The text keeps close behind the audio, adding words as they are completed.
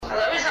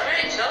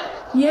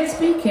Yeah,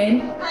 speaking.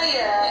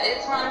 Hiya,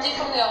 it's Mandy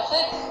from the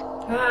office.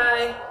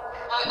 Hi.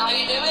 How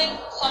you doing?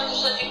 Sandra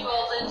said you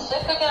called in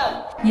sick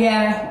again.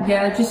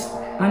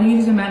 I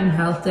needed a mental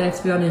health day,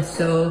 to be honest,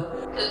 so...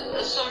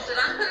 Has something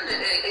happened?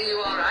 Are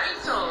you alright?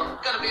 Or,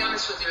 gotta be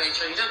honest with you,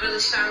 Rachel, you don't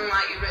really sound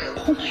like you're ill.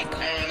 Oh my God.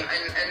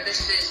 And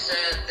this is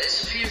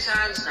a few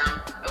times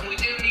now, and we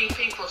do need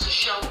people to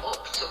show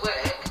up to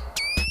work.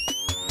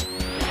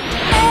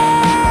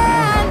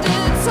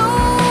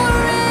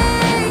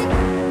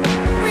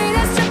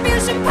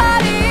 Redistribution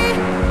party.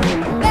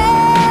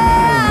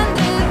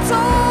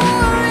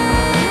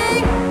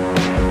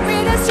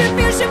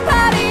 Redistribution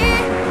party.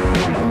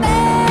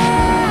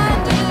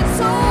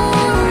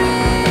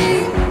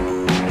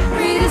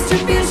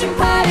 Redistribution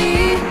party.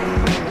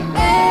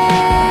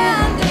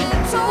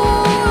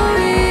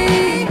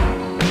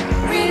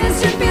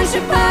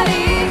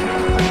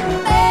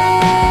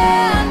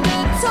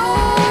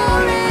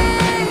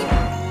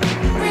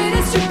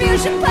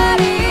 Redistribution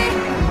party.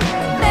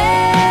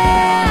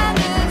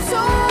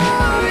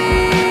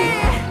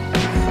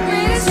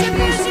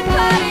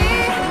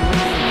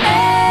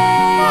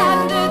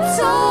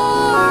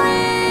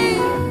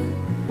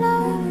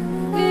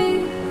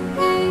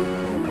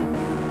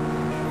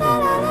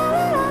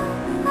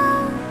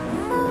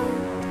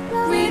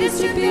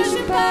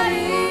 Redistribution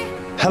party.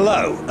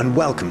 Hello and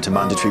welcome to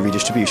Mandatory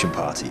Redistribution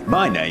Party.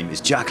 My name is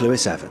Jack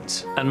Lewis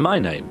Evans. And my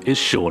name is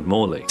Sean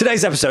Morley.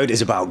 Today's episode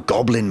is about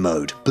goblin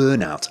mode,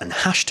 burnout and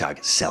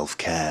hashtag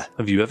self-care.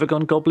 Have you ever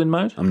gone goblin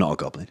mode? I'm not a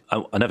goblin.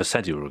 I never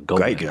said you were a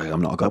goblin. Great,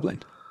 I'm not a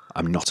goblin.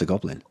 I'm not a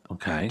goblin.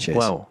 Okay. Cheers.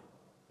 Well,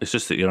 it's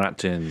just that you're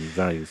acting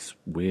very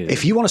weird.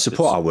 If you want to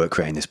support our work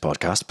creating this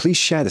podcast, please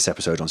share this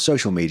episode on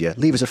social media,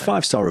 leave us a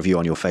 5-star review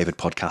on your favourite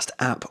podcast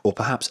app, or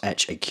perhaps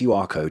etch a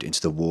QR code into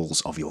the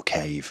walls of your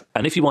cave.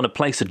 And if you want to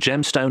place a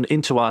gemstone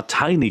into our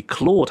tiny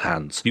clawed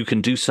hands, you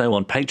can do so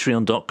on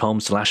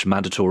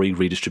patreon.com/mandatory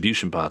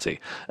redistribution party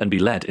and be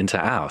led into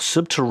our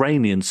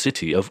subterranean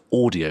city of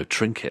audio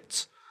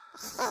trinkets.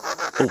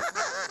 Oh,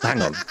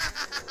 hang on.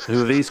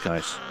 Who are these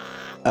guys?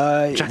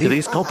 Jack, are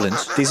these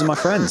goblins? These are my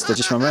friends. They're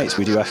just my mates.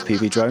 We do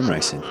FPV drone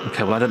racing.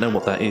 Okay, well, I don't know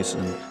what that is.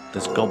 And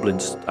there's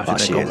goblins. I think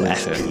Actually, they're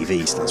goblins here.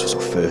 FPV stands for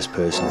sort of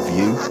first-person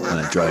view, and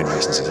then drone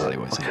racing is exactly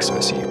what it is. So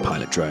it's you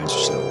pilot drones,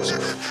 which is a little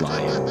sort of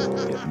flying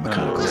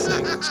mechanical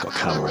thing. It's got a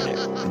camera in it,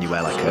 and you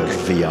wear like a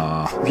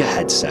VR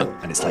headset,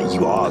 and it's like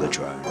you are the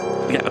drone.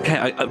 Yeah,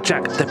 okay,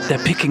 Jack, they're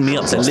picking me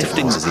up. They're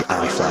lifting. There's the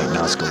iFlight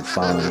Nazgul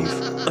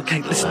 5.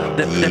 Okay, listen.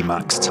 The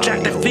Emacs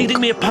Jack, they're feeding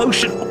me a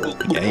potion.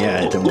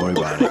 Yeah, don't worry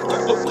about it.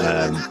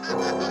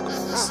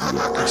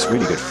 It's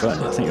really good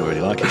fun. I think you'll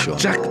really like it, Sean.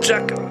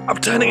 Jack, I'm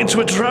turning into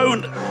a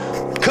drone.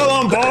 Come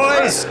on,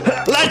 boys!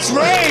 Let's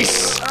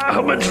race!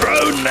 I'm a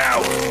drone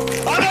now.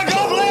 I'm a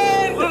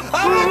goblin!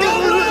 I'm a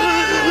goblin!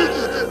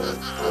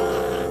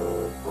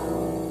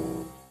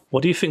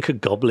 What do you think a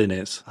goblin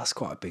is? That's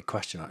quite a big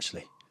question,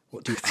 actually.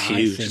 What do It's I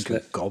huge, think isn't a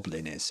it?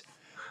 goblin is?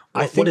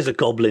 What is a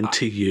goblin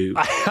to you?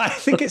 I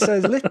think it's a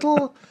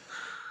little...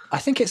 I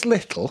think it's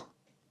little.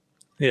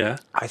 Yeah.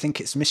 I think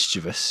it's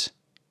mischievous.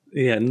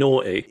 Yeah,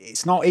 naughty.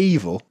 It's not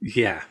evil,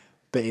 Yeah.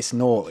 but it's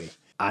naughty.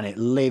 And it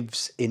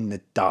lives in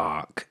the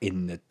dark,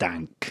 in the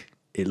dank.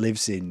 It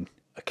lives in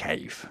a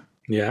cave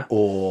Yeah.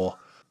 or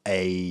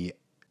a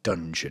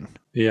dungeon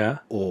Yeah.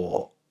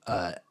 or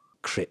a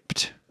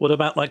crypt. What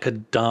about like a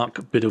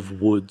dark bit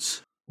of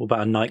woods? What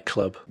about a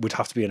nightclub? Would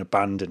have to be an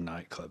abandoned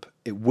nightclub.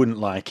 It wouldn't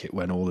like it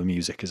when all the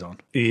music is on.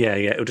 Yeah,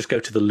 it'll just go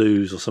to the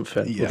loos or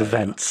something, or the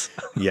vents.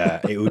 Yeah,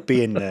 it would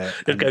be in the...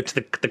 It'll go to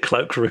the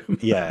cloakroom.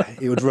 Yeah,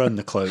 it would run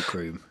the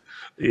cloakroom.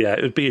 Yeah,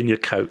 it would be in your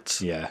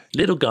coats. Yeah.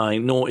 Little guy,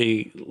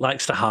 naughty,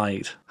 likes to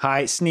hide.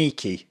 Hi,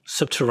 sneaky.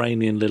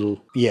 Subterranean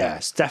little... Yeah,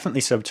 it's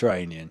definitely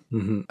subterranean.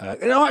 Mm-hmm.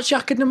 Actually,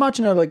 I can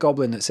imagine a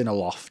goblin that's in a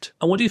loft.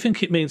 And what do you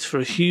think it means for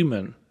a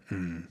human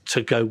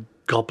to go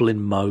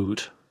goblin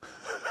mode?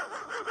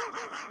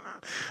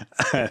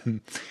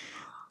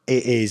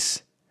 It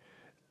is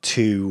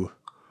to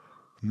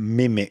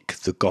mimic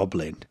the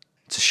goblin,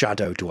 to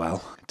shadow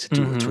dwell,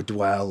 to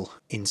dwell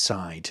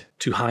inside.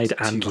 To hide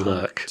and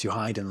lurk. To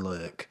hide and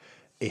lurk.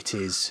 It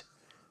is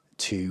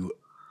to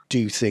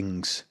do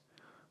things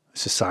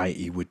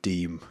society would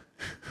deem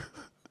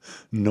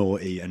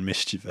naughty and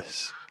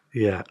mischievous,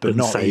 Yeah, but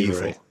not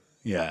unsavoury. evil.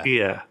 Yeah.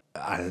 Yeah.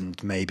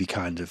 And maybe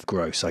kind of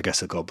gross. I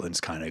guess a goblin's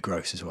kind of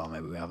gross as well.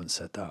 Maybe we haven't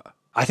said that.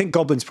 I think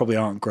goblins probably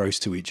aren't gross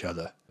to each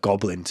other.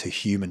 Goblin to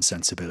human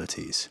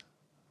sensibilities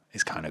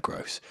is kind of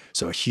gross.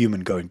 So a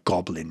human going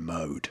goblin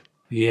mode.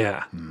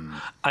 Yeah.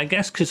 I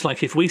guess because,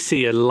 like, if we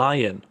see a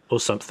lion or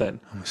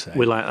something,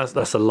 we're like,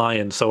 that's a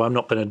lion, so I'm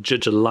not going to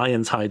judge a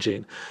lion's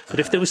hygiene.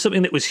 But if there was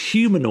something that was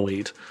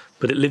humanoid,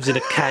 but it lives in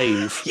a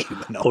cave,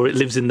 or it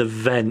lives in the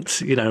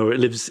vent, or it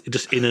lives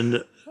just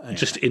in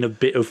a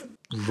bit of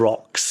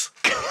rocks.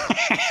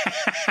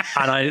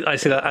 And I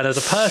see that, and as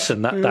a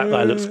person, that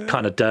guy looks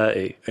kind of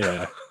dirty.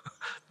 Yeah.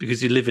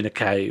 Because you live in a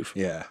cave.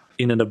 Yeah.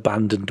 In an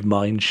abandoned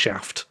mine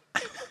shaft.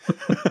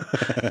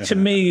 To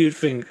me, you'd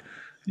think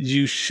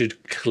you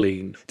should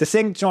clean. The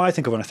thing, do you know what I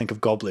think of when I think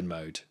of goblin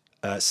mode?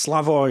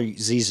 Slavoj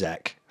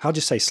Zizek How do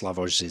you say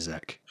Slavoj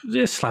Zizek?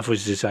 Yeah, Slavoj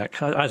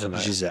Zizek. I don't know.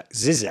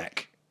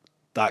 Zizek.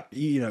 That,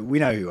 we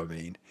know who I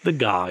mean. The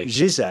guy.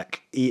 Zizek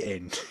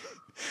eating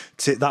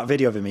that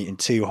video of him eating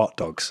 2 hot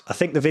dogs. I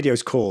think the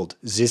video's called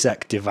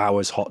Zizek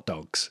Devours Hot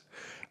Dogs.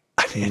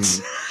 And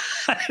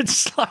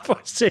it's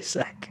Slavoj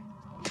Zizek.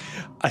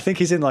 I think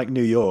he's in like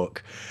New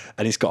York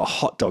and he's got a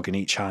hot dog in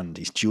each hand.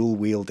 He's dual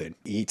wielding.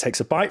 He takes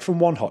a bite from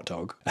one hot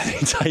dog and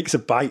he takes a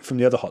bite from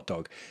the other hot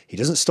dog. He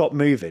doesn't stop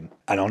moving.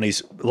 And on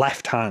his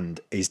left hand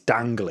is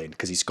dangling,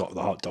 because he's got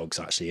the hot dogs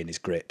actually in his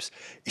grips.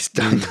 He's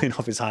dangling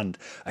off his hand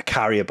a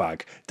carrier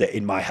bag that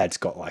in my head's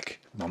got like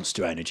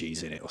Monster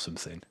Energies in it or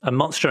something. A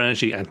Monster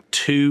Energy and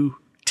 2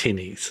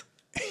 tinnies.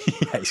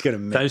 Yeah, he's going to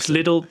mix those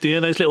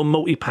little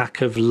multi-pack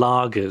of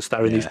lagers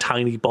that are in these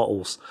tiny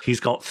bottles. He's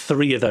got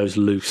 3 of those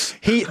loose.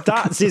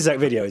 That Zizek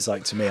video is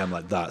like, to me, I'm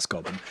like, that's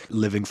Goblin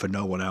living for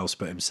no one else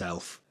but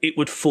himself. It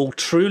would fall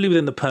truly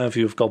within the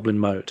purview of Goblin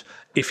mode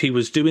if he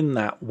was doing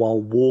that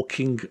while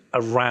walking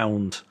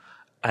around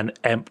an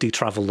empty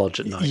travel lodge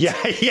at night. Yeah.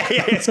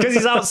 It's because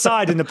he's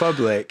outside in the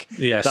public.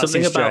 Yeah, that's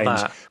something about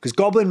that. Because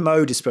Goblin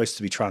mode is supposed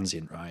to be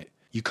transient, right?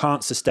 You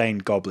can't sustain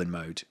Goblin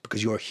mode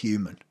because you're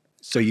human.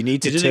 So you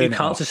need to turn it off. You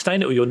can't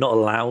sustain it, or you're not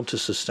allowed to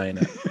sustain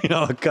it.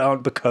 I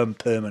can't become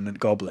permanent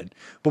Goblin.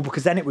 Well,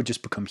 because then it would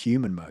just become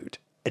human mode.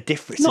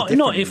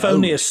 Not if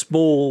only a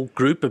small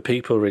group of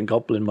people are in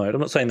Goblin mode.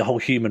 I'm not saying the whole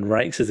human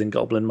race is in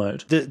Goblin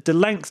mode. The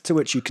length to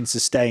which you can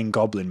sustain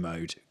Goblin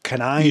mode can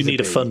either You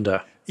need a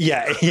funder.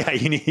 Yeah,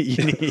 you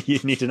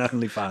need an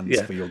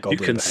OnlyFans for your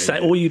Goblin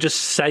behavior. Or you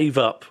just save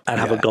up and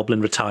have a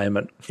Goblin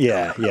retirement.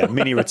 Yeah,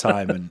 mini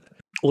retirement.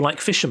 Or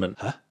like fishermen.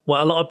 Huh?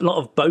 Well, a lot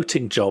of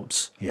boating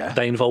jobs,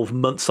 they involve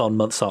months on,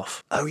 months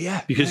off. Oh,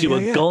 yeah. Because you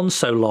were gone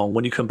so long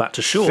when you come back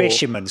to shore.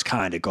 Fisherman's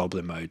kind of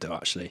Goblin mode, though,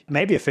 actually.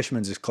 Maybe a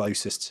fisherman's as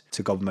closest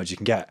to Goblin mode you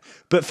can get.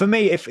 But for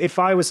me, if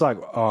I was like,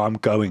 I'm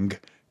going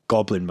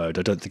Goblin mode,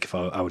 I don't think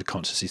I would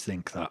consciously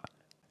think that.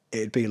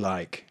 It'd be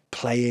like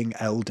playing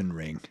Elden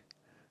Ring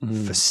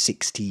for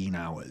 16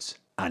 hours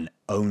and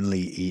only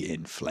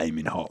eating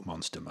flaming hot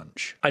Monster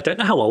Munch. I don't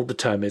know how old the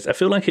term is. I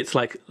feel like it's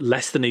like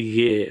less than a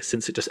year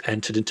since it just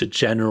entered into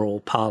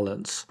general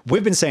parlance.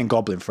 We've been saying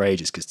Goblin for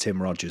ages because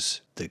Tim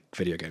Rogers, the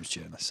video games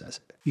journalist,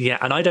 says it. Yeah,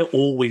 and I don't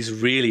always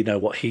really know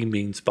what he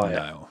means by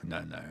it.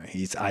 No.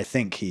 I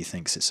think he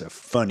thinks it's a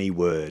funny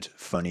word,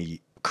 funny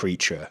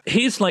creature.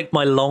 Here's like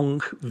my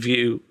long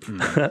view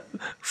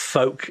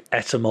folk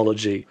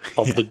etymology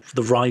of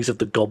the rise of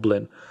the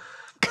goblin.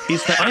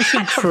 Is that I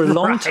think for a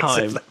long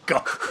time.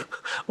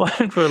 Well, I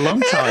think for a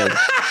long time.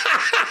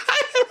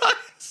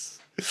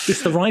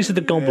 It's the rise of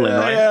the goblin,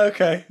 right? Yeah,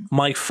 okay.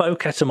 My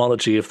folk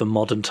etymology of the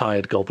modern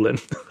tired goblin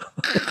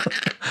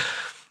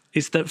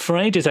is that for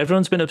ages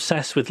everyone's been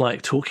obsessed with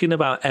like talking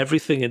about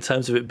everything in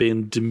terms of it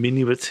being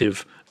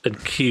diminutive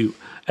and cute.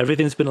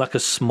 Everything's been like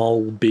a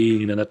small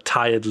bean and a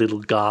tired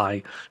little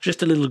guy.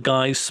 Just a little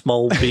guy,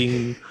 small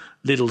bean.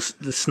 The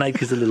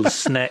snake is a little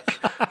snack.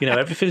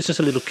 Everything's just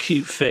a little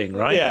cute thing,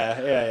 right?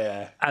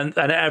 Yeah. And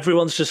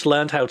everyone's just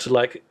learned how to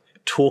like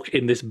talk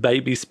in this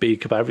baby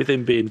speak about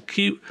everything being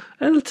cute,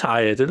 a little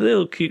tired, a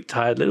little cute,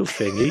 tired little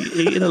thing,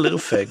 eating a little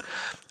thing.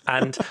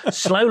 And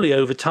slowly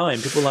over time,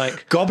 people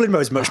like... Goblin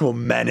mode is much more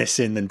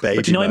menacing than baby mode.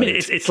 But you know what I mean?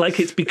 It's like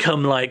it's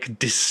become like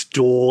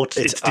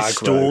distorted. It's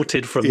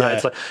distorted from that.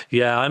 It's like,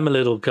 I'm a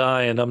little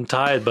guy and I'm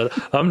tired, but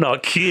I'm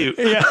not cute.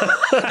 Yeah.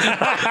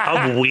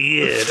 I'm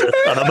weird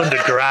and I'm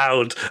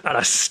underground and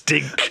I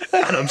stink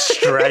and I'm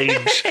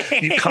strange.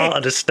 You can't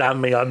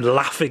understand me. I'm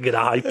laughing in a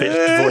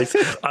high-pitched voice.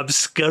 I'm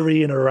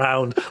scurrying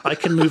around. I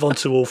can move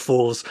onto all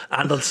fours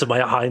and onto my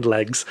hind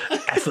legs,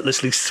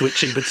 effortlessly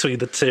switching between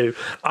the two.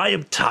 I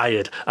am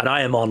tired. And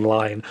I am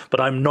online, but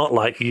I'm not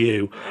like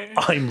you.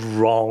 I'm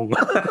wrong.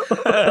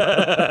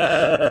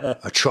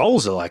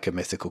 Trolls are like a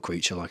mythical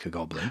creature, like a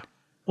goblin.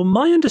 Well,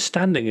 my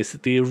understanding is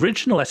that the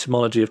original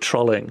etymology of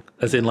trolling,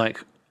 as in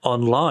like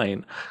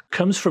online,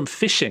 comes from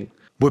fishing.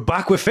 We're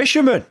back with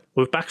fishermen.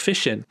 We're back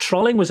fishing.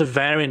 Trolling was a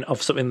variant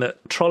of something that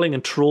trolling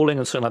and trawling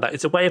and something like that.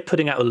 It's a way of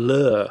putting out a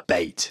lure.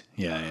 Bait.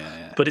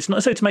 Yeah. But it's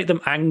not so to make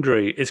them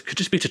angry. It could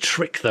just be to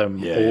trick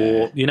them,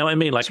 or you know what I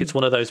mean. Like it's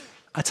one of those.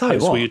 I tell you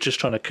what, where you're just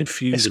trying to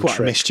confuse. It's quite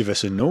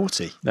mischievous and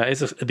naughty. That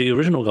is the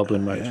original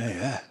Goblin mode.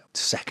 Yeah.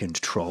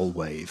 Second troll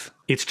wave.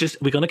 It's just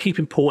we're going to keep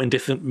importing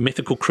different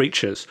mythical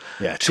creatures.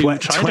 Yeah.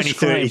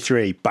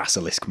 2033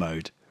 basilisk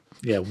mode.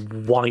 Yeah,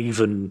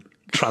 wyvern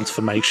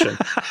transformation.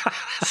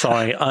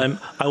 Sorry, I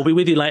will be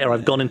with you later.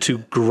 I've gone into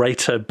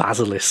greater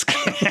basilisk.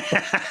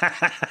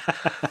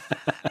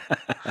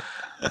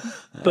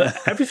 But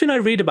everything I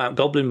read about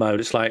Goblin mode,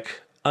 it's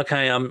like,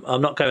 okay, I'm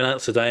not going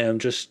out today. I'm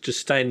just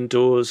staying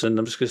indoors, and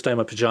I'm just going to stay in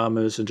my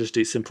pajamas and just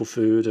eat simple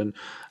food, and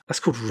that's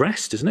called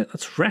rest, isn't it?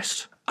 That's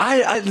rest.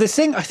 I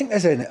think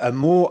there's a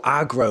more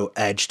aggro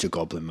edge to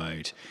Goblin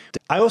mode.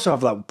 I also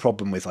have that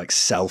problem with like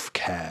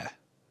self-care.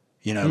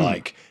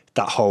 Like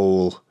that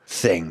whole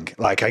thing.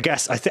 Like I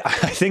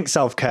think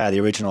self-care,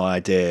 the original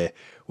idea,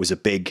 was a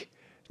big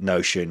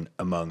notion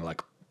among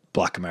like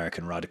Black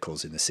American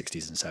radicals in the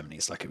 60s and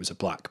 70s. Like it was a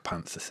Black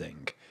Panther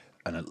thing.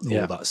 and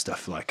all that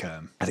stuff. Like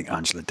I think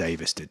Angela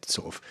Davis did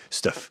sort of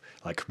stuff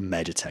like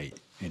meditate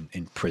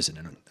in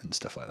prison and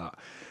stuff like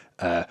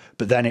that.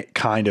 But then it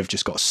kind of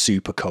just got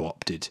super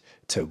co-opted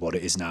to what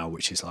it is now,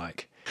 which is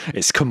like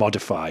it's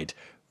commodified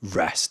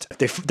rest.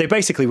 They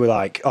basically were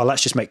like, oh,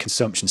 let's just make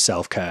consumption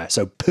self-care.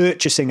 So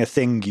purchasing a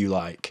thing you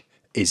like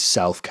is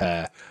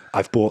self-care.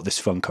 I've bought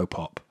this Funko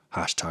Pop.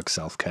 Hashtag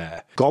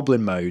self-care.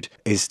 Goblin mode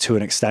is to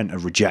an extent a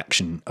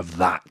rejection of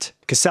that.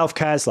 Because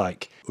self-care is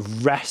like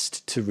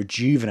rest to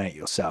rejuvenate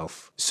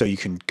yourself so you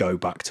can go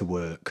back to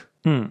work.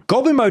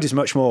 Goblin mode is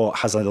much more,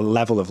 has a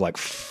level of like,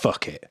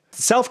 fuck it.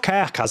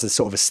 Self-care has a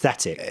sort of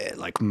aesthetic,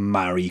 like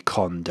Marie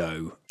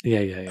Kondo,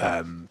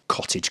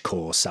 cottage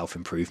core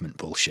self-improvement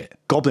bullshit.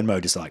 Goblin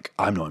mode is like,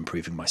 I'm not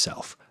improving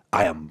myself.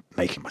 I am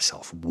making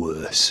myself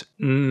worse.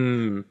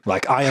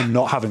 Like, I am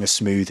not having a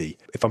smoothie.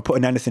 If I'm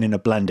putting anything in a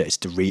blender, it's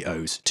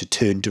Doritos, to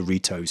turn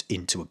Doritos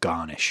into a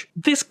garnish.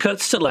 This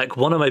cuts to like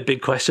one of my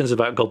big questions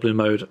about Goblin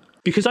mode,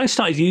 because I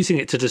started using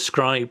it to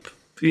describe,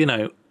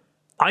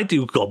 I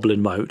do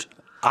Goblin mode.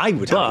 I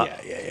would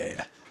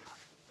have,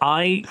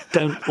 I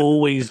don't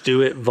always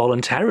do it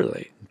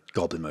voluntarily.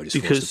 Goblin mode is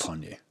forced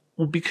upon you.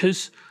 Well,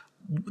 because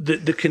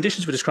the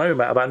conditions we're describing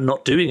about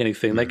not doing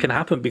anything, they can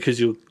happen because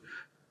you've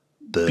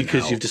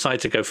decided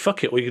to go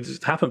fuck it, or it can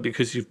happen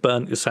because you've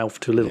burnt yourself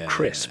to a little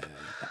crisp.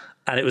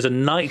 And it was a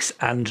nice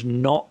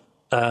and not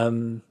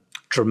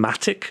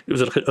dramatic. It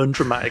was like an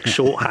undramatic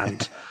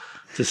shorthand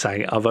to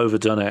say, I've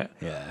overdone it.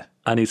 Yeah.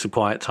 I need some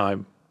quiet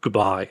time.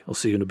 Goodbye. I'll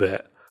see you in a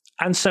bit.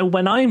 And so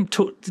when I'm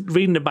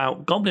reading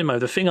about Goblin mode,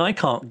 the thing I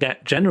can't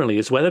get generally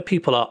is whether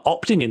people are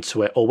opting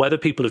into it or whether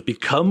people have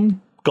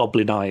become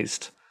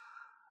goblinized.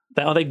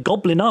 Are they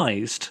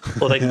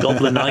goblinized or are they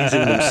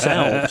goblinizing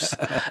themselves?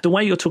 The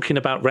way you're talking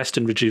about rest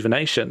and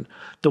rejuvenation,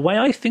 the way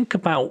I think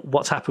about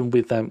what's happened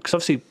with them, because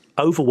obviously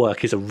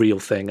overwork is a real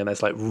thing and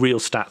there's like real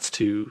stats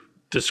to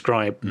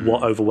describe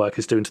what overwork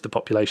is doing to the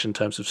population in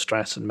terms of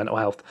stress and mental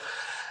health,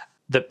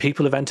 that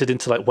people have entered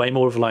into like way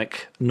more of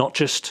like, not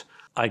just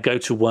I go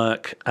to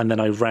work and then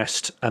I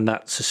rest and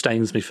that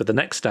sustains me for the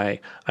next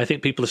day. I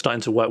think people are starting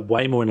to work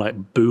way more in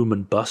like boom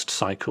and bust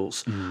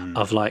cycles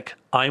of like,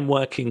 I'm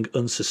working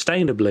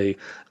unsustainably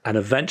and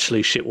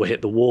eventually shit will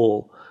hit the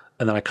wall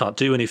and then I can't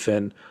do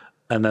anything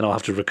and then I'll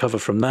have to recover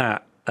from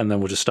that and then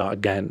we'll just start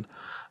again.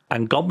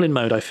 And Goblin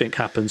mode, I think,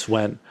 happens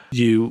when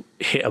you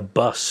hit a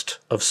bust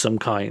of some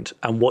kind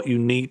and what you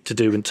need to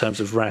do in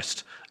terms of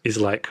rest is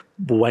like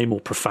way more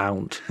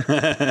profound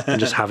than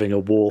just having a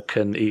walk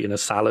and eating a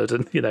salad.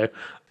 And,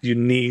 you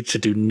need to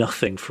do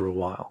nothing for a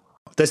while.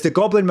 There's the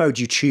Goblin mode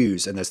you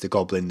choose and there's the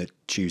Goblin that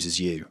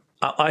chooses you.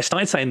 I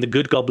started saying the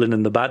good Goblin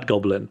and the bad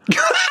Goblin.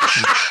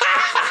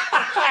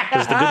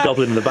 There's the good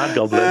Goblin and the bad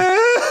Goblin.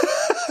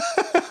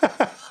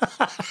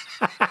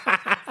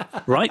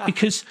 Right?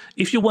 Because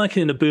if you're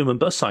working in a boom and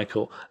bust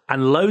cycle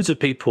and loads of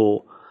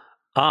people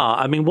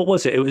are, what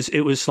was it?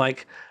 It was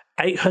like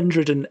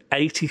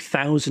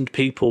 880,000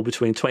 people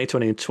between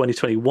 2020 and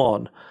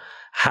 2021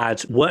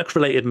 had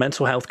work-related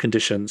mental health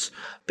conditions,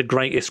 the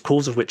greatest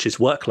cause of which is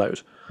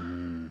workload.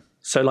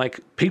 So, like,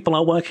 people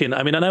are working.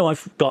 I know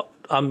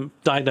I'm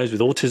diagnosed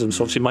with autism,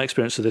 so obviously my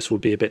experience of this will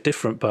be a bit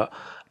different, but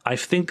I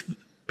think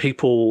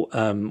people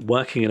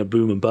working in a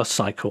boom and bust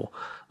cycle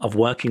of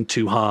working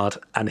too hard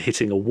and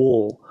hitting a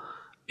wall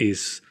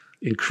is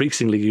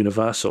increasingly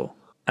universal.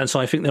 And so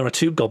I think there are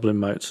two Goblin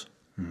modes.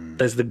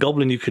 There's the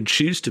Goblin you can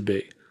choose to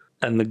be,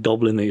 and the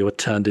Goblin that you were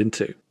turned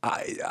into.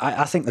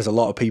 I think there's a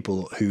lot of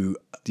people who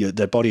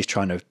their body's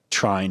trying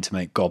to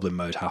make Goblin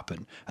mode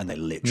happen, and they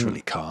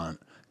literally can't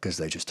because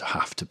they just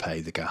have to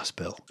pay the gas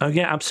bill. Oh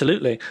yeah,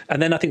 absolutely.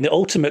 And then I think the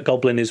ultimate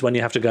Goblin is when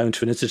you have to go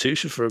into an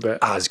institution for a bit.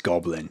 As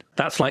Goblin.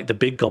 That's like the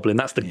big Goblin.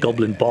 That's the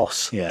Goblin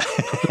boss. Yeah.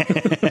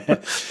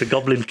 The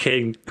Goblin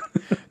king.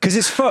 Because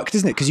it's fucked,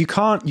 isn't it? Because you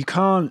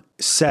can't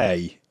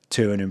say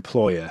to an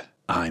employer,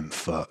 I'm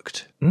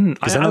fucked.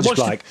 Because then they'll just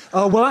be like,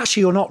 oh, well,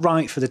 actually, you're not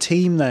right for the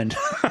team then.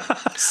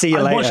 See you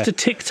later. I watched a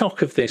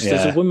TikTok of this.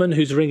 There's a woman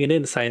who's ringing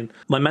in saying,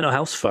 my mental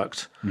health's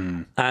fucked.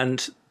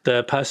 And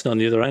the person on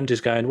the other end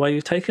is going, well,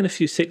 you're taking a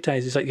few sick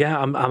days. He's like, yeah,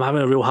 I'm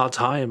having a real hard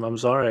time. I'm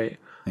sorry.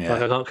 Yeah.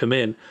 Like, I can't come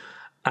in.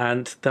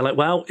 And they're like,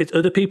 well,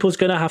 other people's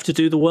going to have to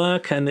do the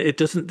work and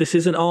this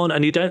isn't on.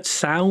 And you don't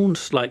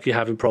sound like you're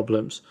having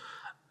problems.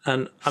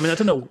 And I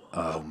don't know.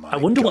 Oh my I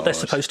wonder God. what they're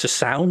supposed to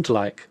sound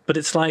like. But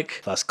it's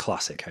like, that's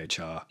classic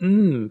HR.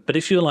 But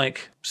if you're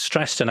like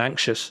stressed and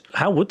anxious,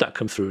 how would that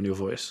come through in your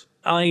voice?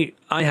 I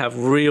have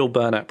real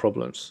burnout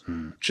problems.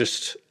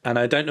 And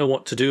I don't know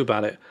what to do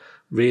about it,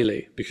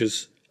 really,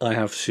 because I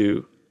have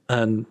to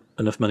earn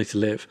enough money to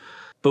live.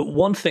 But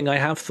one thing I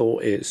have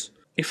thought is,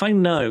 if I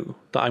know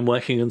that I'm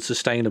working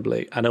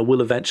unsustainably and I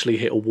will eventually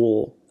hit a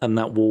wall, and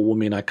that wall will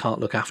mean I can't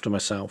look after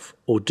myself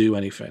or do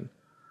anything,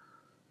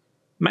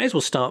 may as well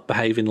start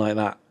behaving like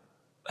that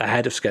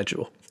ahead of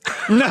schedule.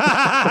 Do you know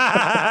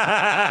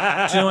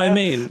what I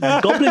mean?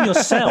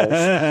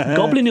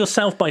 Goblin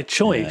yourself by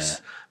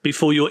choice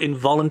before you're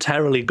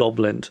involuntarily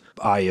goblined.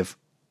 I have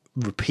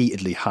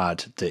repeatedly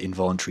had the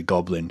involuntary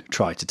goblin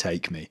try to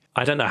take me.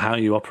 I don't know how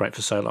you operate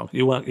for so long.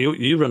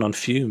 You run on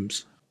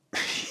fumes.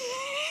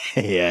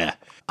 Yeah,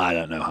 I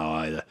don't know how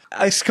either.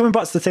 It's coming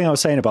back to the thing I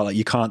was saying about like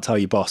you can't tell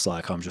your boss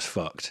like I'm just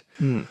fucked.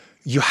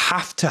 You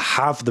have to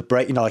have the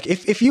break. You know, like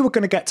if you were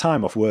going to get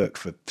time off work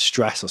for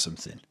stress or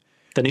something,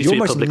 there needs to be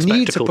a public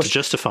spectacle to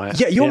justify it.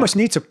 Yeah, you almost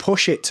need to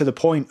push it to the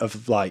point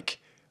of like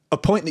a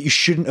point that you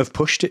shouldn't have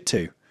pushed it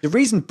to. The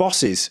reason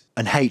bosses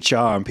and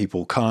HR and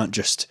people can't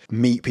just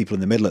meet people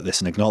in the middle of this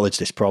and acknowledge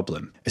this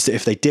problem is that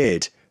if they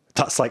did,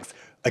 that's like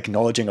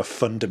acknowledging a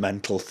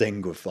fundamental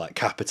thing with like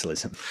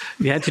capitalism.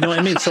 Yeah, do you know what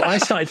I mean? So I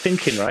started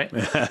thinking, right?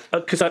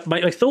 Because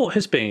my thought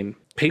has been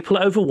people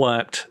are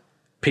overworked.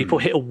 People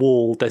hit a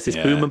wall. There's this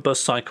boom and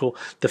bust cycle.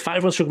 The fact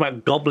everyone's talking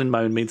about goblin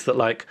mode means that,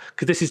 like,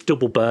 because this is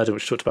double burden,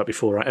 which we talked about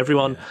before, right?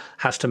 Everyone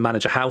has to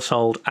manage a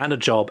household and a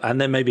job, and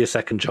then maybe a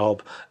second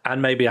job,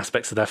 and maybe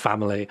aspects of their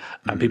family,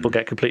 and people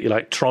get completely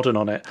like trodden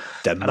on it.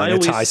 They're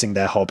monetizing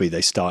their hobby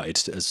they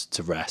started as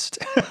to rest.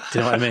 Do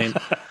you know what I mean?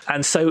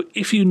 And so,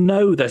 if you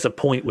know there's a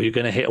point where you're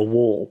going to hit a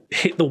wall,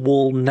 hit the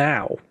wall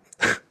now,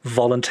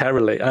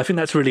 voluntarily. And I think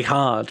that's really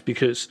hard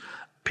because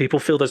people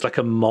feel there's like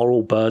a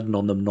moral burden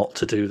on them not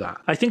to do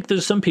that. I think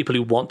there's some people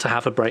who want to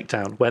have a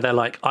breakdown where they're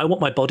like, I want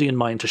my body and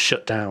mind to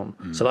shut down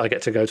so that I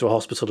get to go to a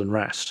hospital and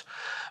rest.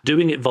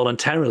 Doing it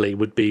voluntarily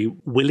would be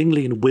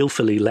willingly and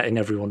willfully letting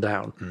everyone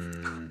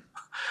down.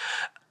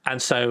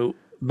 And so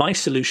my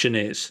solution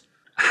is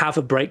have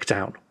a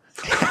breakdown.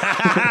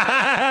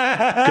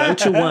 Go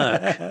to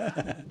work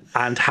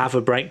and have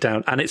a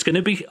breakdown. And it's going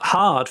to be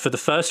hard for the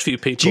first few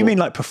people. Do you mean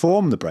like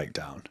perform the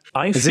breakdown?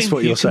 Is think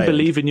what you can saying?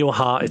 Believe in your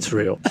heart it's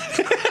real.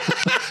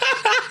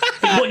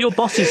 What your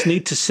bosses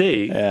need to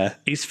see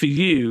is for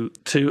you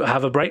to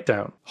have a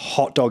breakdown.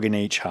 Hot dog in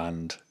each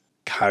hand,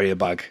 carrier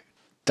bag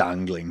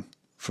dangling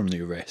from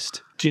your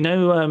wrist. Do you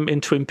know in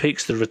Twin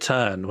Peaks The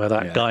Return where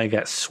that guy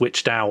gets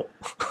switched out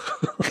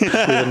with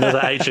another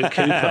Agent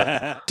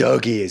Cooper?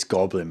 Dougie is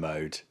goblin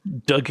mode.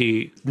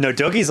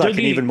 Dougie's like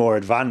an even more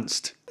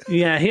advanced.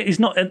 Yeah,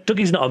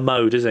 Dougie's not a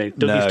mode, is he?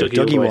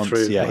 Dougie wants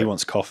through, he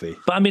wants coffee.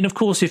 But I mean, of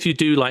course, if you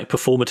do like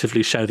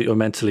performatively show that you're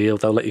mentally ill,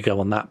 they'll let you go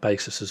on that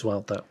basis as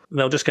well.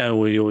 They'll just go,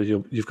 well,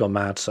 you've gone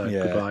mad, so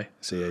goodbye.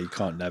 So you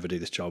can't never do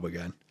this job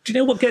again. Do you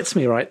know what gets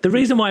me, right? The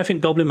reason why I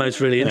think Goblin Mode's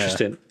really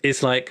interesting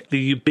is like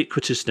the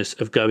ubiquitousness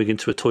of going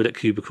into a toilet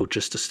cubicle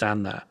just to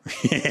stand there.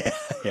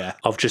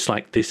 Of just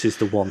like, this is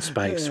the one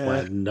space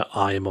where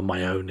I am on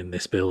my own in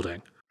this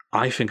building.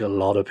 I think a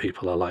lot of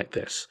people are like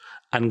this.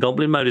 And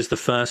Goblin Mode is the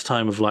first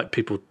time of like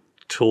people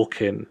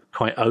talking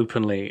quite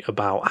openly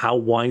about how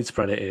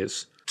widespread it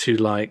is to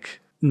like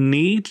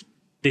need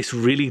this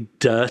really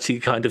dirty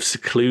kind of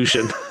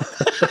seclusion.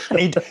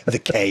 Need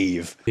the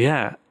cave.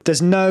 Yeah.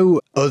 There's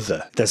no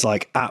other. There's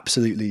like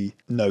absolutely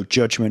no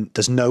judgment.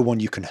 There's no one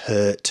you can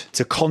hurt. It's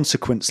a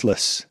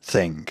consequenceless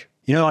thing.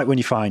 You know, like when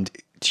you find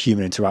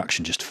human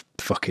interaction just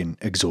fucking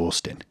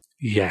exhausting.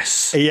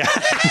 Yes. Yeah.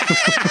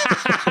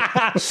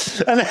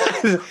 And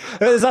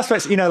there's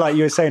aspects, you know, like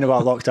you were saying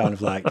about lockdown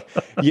of like,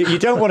 you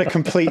don't want to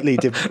completely,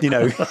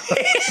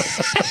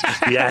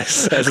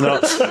 Yes.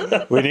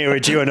 We're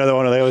due another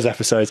one of those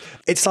episodes.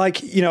 It's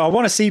like, you know, I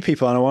want to see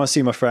people and I want to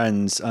see my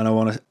friends and I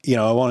want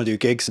to do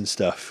gigs and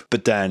stuff.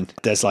 But then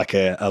there's like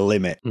a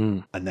limit.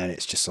 And then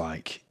it's just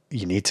like,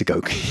 you need to go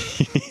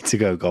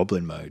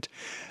goblin mode.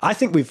 I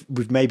think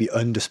we've maybe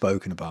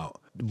underspoken about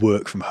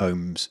work from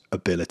home's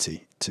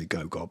ability to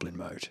go goblin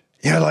mode.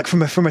 Yeah, like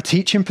from a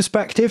teaching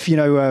perspective, you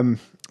know,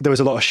 there was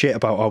a lot of shit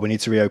about, we need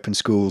to reopen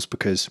schools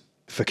because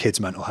for kids'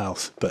 mental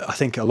health. But I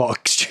think a lot of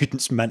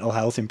students' mental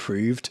health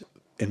improved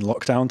in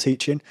lockdown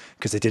teaching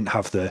because they didn't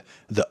have the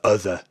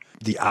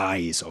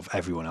eyes of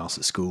everyone else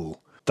at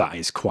school. That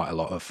is quite a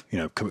lot of, you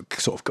know,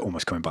 sort of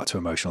almost coming back to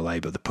emotional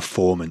labour, the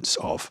performance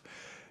of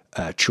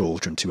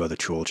children to other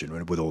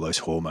children with all those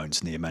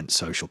hormones and the immense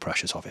social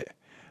pressures of it.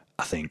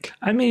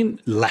 I mean,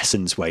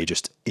 lessons where you're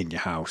just in your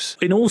house.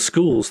 In all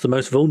schools, the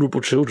most vulnerable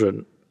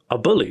children are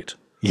bullied.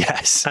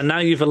 Yes. And now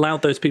you've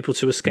allowed those people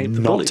to escape the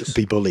bullies. Not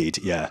be bullied,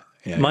 yeah.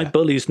 My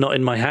bully's not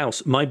in my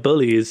house. My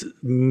bully is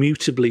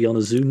mutably on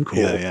a Zoom call.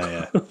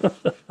 Yeah.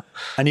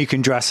 And you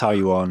can dress how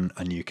you want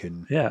and you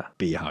can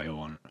be how you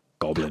want.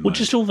 Goblin mode.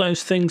 Just all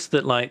those things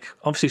that, like,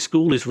 obviously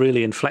school is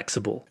really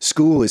inflexible.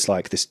 School is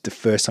like the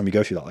first time you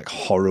go through that like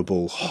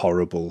horrible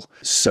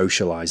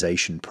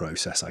socialization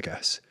process, I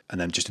guess. And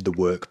then just the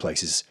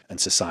workplaces and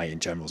society in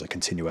general is a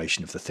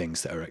continuation of the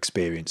things that are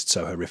experienced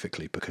so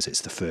horrifically because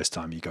it's the first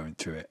time you're going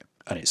through it.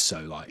 And it's so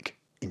like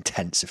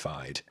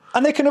intensified.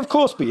 And they can, of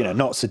course, be, you know,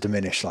 not to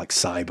diminish like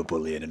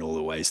cyberbullying and all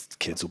the ways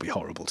kids will be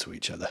horrible to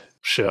each other.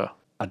 Sure.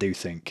 I do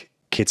think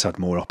kids had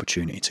more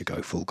opportunity to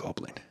go full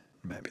goblin.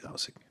 Maybe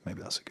that's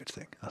a good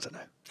thing. I don't know.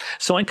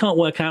 So I can't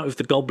work out if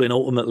the goblin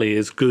ultimately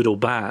is good or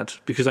bad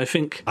because I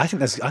think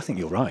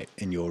you're right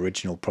in your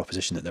original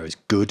proposition that there is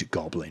good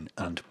goblin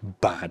and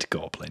bad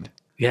goblin.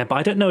 Yeah, but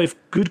I don't know if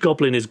good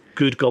goblin is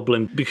good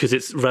goblin because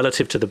it's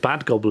relative to the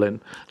bad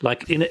goblin.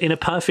 Like, in a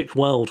perfect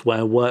world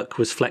where work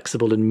was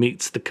flexible and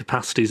meets the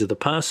capacities of the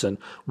person,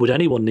 would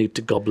anyone need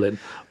to goblin?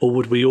 Or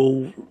would we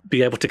all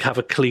be able to have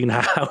a clean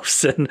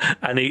house and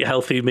eat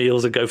healthy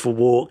meals and go for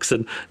walks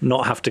and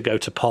not have to go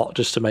to pot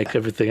just to make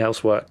everything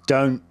else work?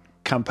 Don't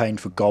campaign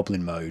for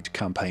goblin mode,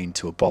 campaign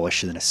to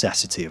abolish the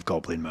necessity of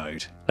goblin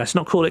mode. Let's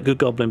not call it good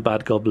goblin,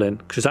 bad goblin,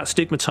 because that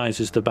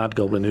stigmatizes the bad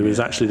goblin who is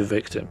actually the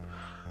victim.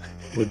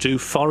 We'll do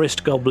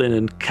forest goblin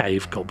and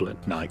cave goblin.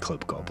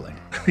 Nightclub goblin.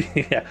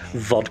 Yeah,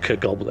 vodka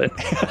goblin.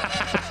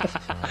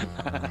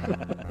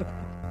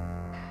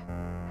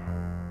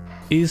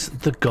 Is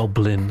the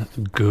goblin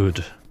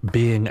good?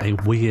 Being a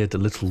weird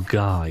little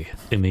guy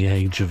in the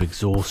Age of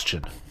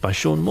Exhaustion by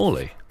Sean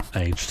Morley,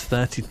 aged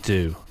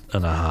 32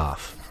 and a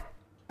half.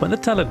 When the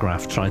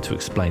Telegraph tried to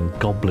explain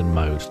goblin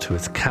mode to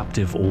its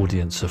captive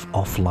audience of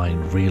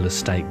offline real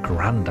estate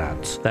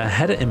granddads, their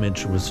header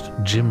image was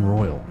Jim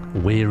Royle,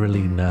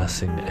 wearily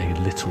nursing a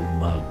little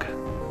mug.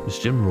 Is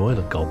Jim Royle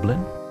a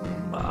goblin?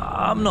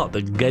 I'm not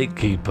the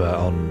gatekeeper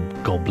on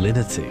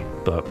goblinity,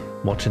 but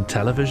watching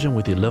television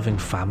with your loving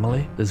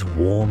family as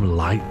warm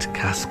light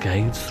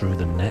cascades through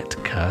the net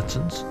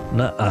curtains?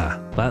 Nuh-uh,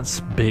 that's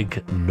big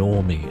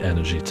normie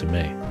energy to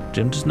me.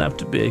 Jim doesn't have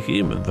to be a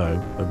human,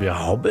 though. Maybe a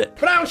hobbit?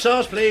 Brown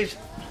sauce, please.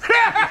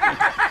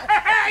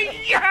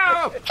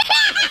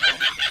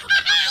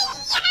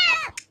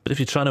 But if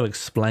you're trying to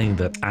explain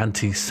that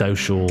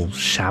antisocial,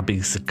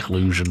 shabby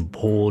seclusion,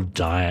 poor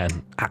diet,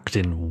 and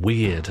acting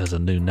weird has a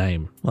new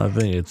name, I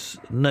think it's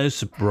no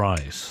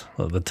surprise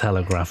that the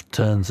Telegraph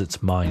turns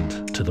its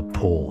mind to the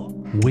poor.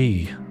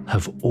 We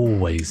have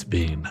always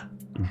been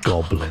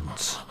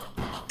goblins.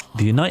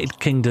 The United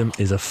Kingdom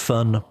is a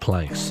fun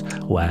place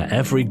where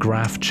every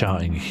graph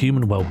charting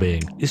human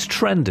well-being is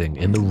trending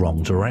in the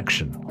wrong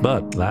direction.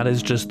 But that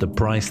is just the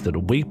price that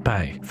we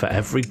pay for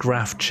every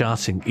graph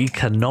charting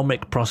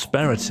economic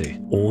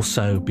prosperity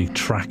also be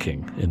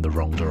tracking in the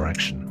wrong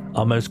direction.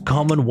 Our most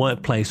common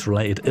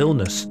workplace-related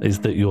illness is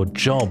that your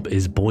job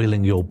is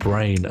boiling your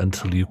brain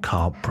until you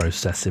can't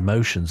process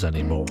emotions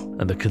anymore.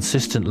 And the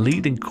consistent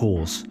leading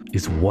cause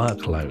is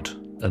workload.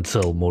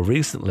 Until more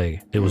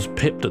recently, it was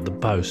pipped at the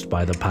post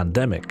by the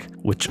pandemic,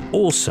 which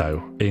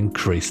also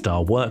increased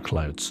our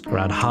workloads.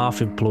 Around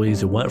half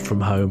employees who work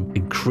from home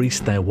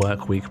increased their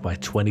work week by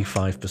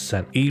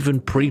 25%. Even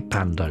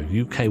pre-pando,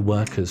 UK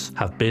workers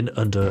have been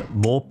under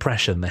more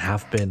pressure than they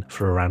have been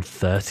for around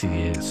 30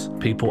 years.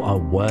 People are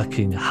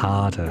working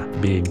harder,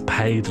 being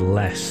paid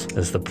less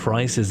as the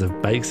prices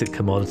of basic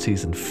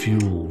commodities and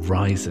fuel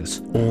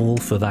rises, all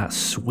for that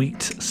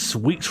sweet,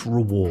 sweet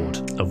reward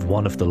of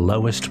one of the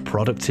lowest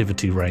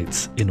productivity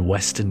rates in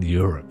Western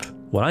Europe.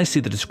 When I see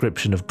the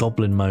description of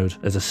goblin mode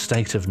as a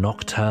state of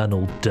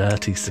nocturnal,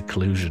 dirty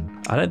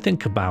seclusion, I don't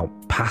think about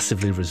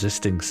passively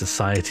resisting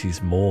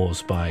society's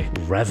mores by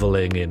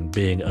reveling in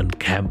being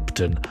unkempt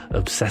and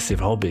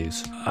obsessive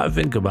hobbies. I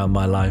think about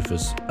my life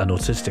as an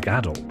autistic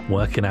adult,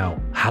 working out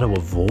how to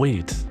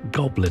avoid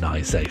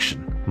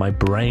goblinization. My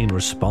brain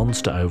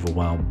responds to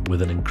overwhelm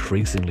with an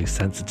increasingly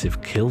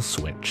sensitive kill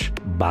switch,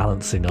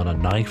 balancing on a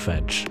knife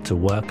edge to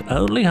work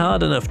only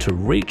hard enough to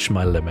reach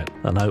my limit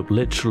and hope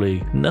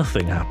literally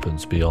nothing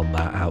happens beyond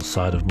that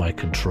outside of my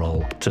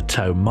control to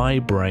tow my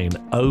brain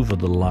over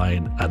the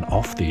line and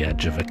off the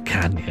edge of a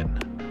canyon.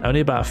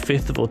 Only about a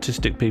fifth of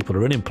autistic people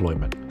are in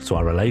employment, so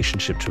our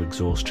relationship to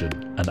exhaustion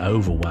and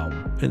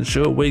overwhelm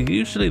ensure we're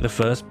usually the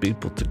first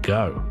people to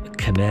go, a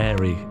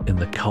canary in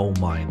the coal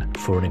mine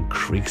for an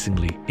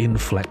increasingly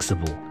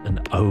inflexible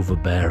and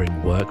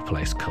overbearing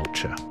workplace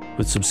culture.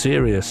 With some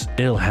serious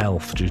ill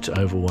health due to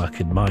overwork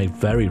in my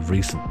very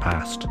recent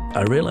past,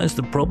 I realised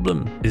the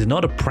problem is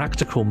not a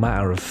practical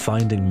matter of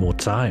finding more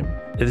time.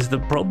 It is the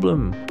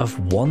problem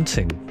of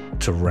wanting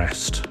to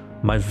rest.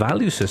 My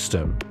value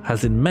system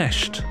has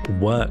enmeshed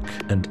work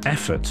and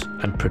effort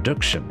and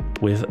production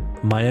with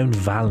my own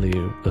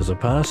value as a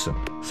person.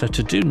 So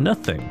to do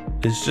nothing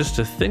is just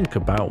to think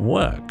about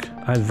work.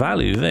 I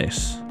value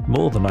this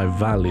more than I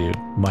value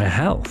my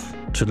health.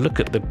 To look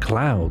at the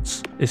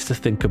clouds is to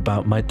think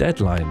about my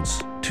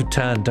deadlines. To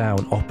turn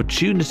down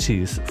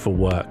opportunities for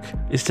work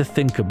is to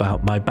think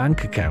about my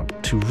bank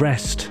account. To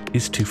rest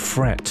is to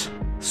fret.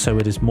 So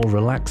it is more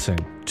relaxing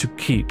to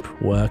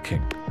keep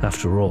working.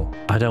 After all,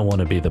 I don't want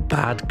to be the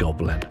bad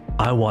goblin.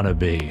 I want to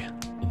be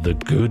the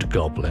good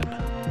goblin,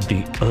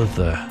 the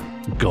other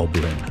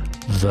goblin,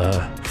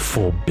 the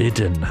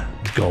forbidden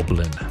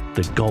goblin,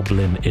 the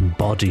goblin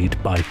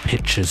embodied by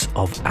pictures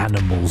of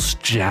animals'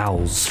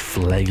 jowls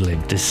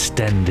flailing,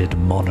 distended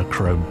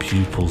monochrome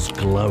pupils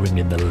glowing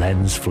in the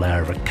lens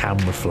flare of a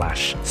camera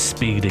flash,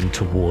 speeding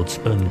towards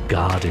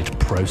unguarded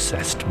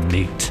processed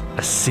meat,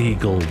 a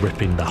seagull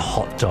ripping the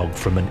hot dog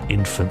from an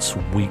infant's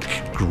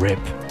weak grip,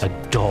 a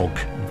dog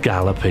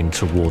galloping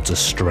towards a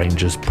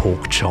stranger's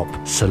pork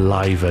chop,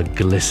 saliva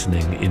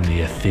glistening in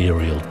the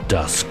ethereal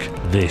dusk.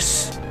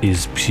 This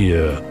is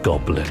pure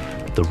goblin.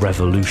 The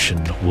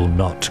revolution will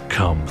not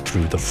come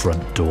through the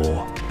front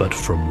door, but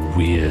from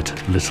weird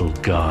little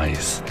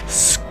guys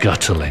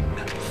scuttling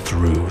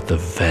through the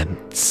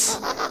vents.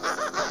 Hello,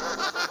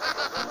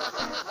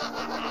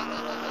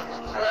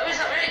 is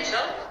that Rachel?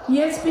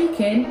 Yeah,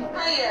 speaking.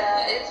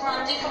 Hi, it's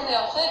Mandy from the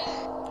office.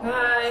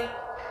 Hi.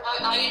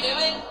 How are you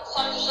doing?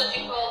 Sam just said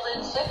you called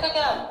in sick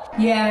again.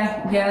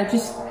 Yeah,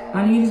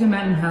 I needed a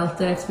mental health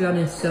day, to be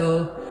honest,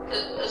 so...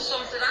 Has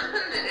something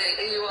happened?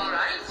 Are you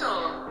alright,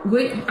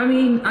 or...? I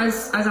mean,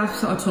 as I've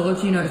sort of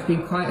told you, it's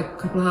been quite a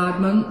couple of hard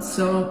months,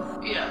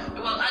 so... Yeah,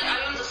 well,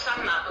 I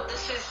understand that, but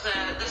this is,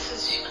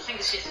 I think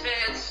it's your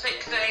third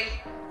sick day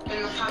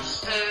in the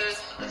past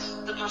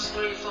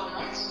 3-4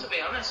 months, to be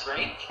honest,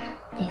 right?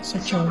 That's a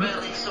It's not joke.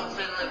 really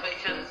something that we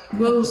can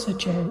Well, That's a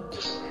joke.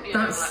 just,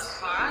 That's-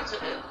 let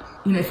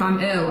slide. if I'm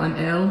ill, I'm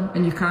ill,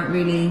 and you can't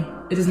really...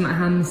 It doesn't matter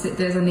how many sick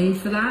days I need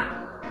for that.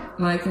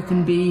 Like, I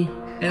can be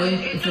ill It if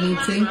I doesn't need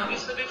matter, to.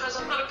 obviously, because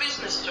I've got a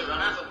business to run,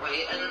 haven't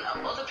we? And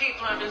other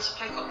people are having to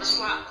pick up the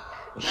slack.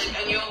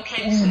 And your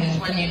case is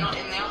when you're not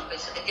in the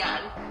office again.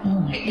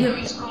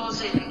 It's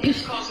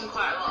causing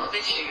quite a lot of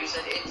issues,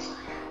 and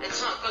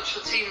it's not good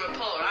for team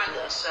rapport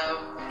either. So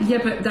Yeah,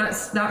 but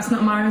that's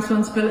not my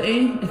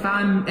responsibility. If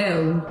I'm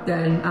ill,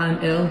 then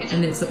I'm ill,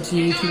 and it's up to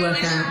you to work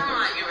really out.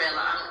 sound like you're ill.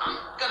 I'm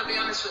gonna be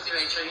honest with you,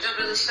 Rachel. You don't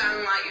really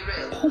sound like you're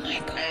ill. Oh my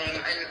God.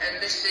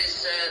 And this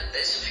is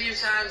it's a few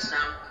times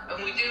now,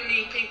 and we do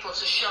need people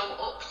to show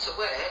up to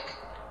work.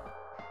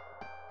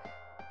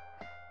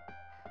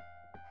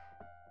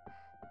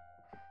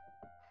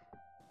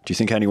 Do you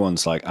think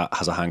anyone's like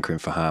has a hankering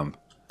for ham?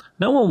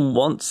 No one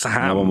wants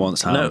ham. No one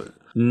wants ham. No,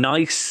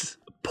 nice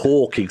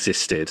pork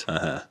existed.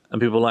 And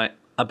people were like,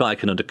 I bet I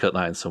can undercut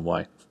that in some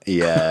way.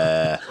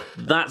 Yeah.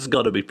 That's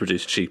got to be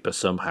produced cheaper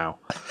somehow.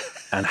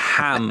 And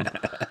ham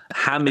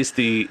is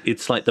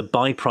it's like the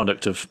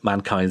byproduct of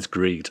mankind's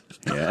greed.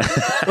 Yeah.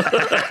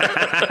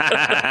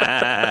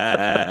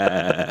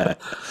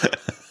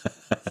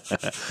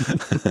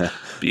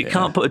 But you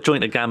can't put a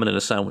joint of gammon in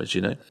a sandwich,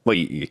 you know? Well,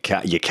 you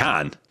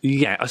can.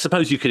 Yeah, I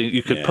suppose you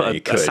could put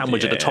you a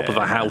sandwich at the top of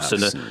a yeah, house,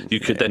 and you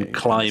could then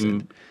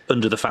climb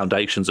under the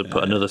foundations and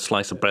put another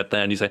slice of bread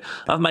there, and you say,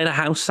 I've made a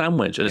house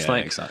sandwich. And it's Yeah,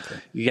 like, exactly.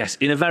 yes,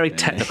 in a very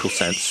technical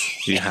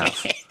sense, you have.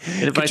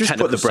 In a very Just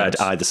technical put the bread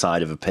sense, either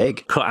side of a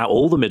pig. cut out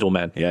all the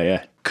middlemen,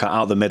 Yeah. Cut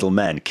out the middle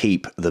men,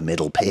 keep the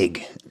middle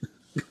pig.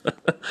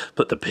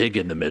 put the pig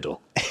in the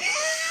middle.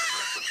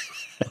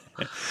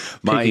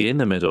 Piggy in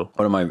the middle.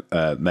 One of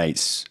my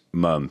mates'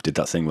 mum did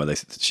that thing where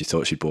she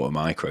thought she bought a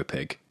micro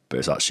pig, but it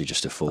was actually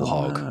just a full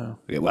hog.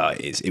 Well,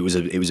 it was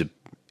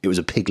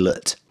a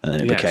piglet, and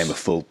then it Yes. became a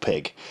full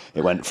pig.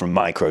 It went from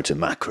micro to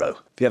macro.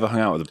 Have you ever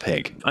hung out with a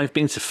pig? I've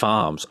been to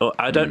farms.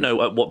 I don't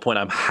know at what point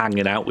I'm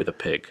hanging out with a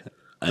pig.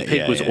 A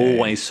pig was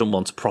always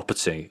someone's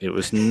property. It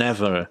was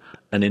never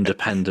an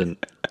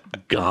independent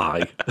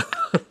guy.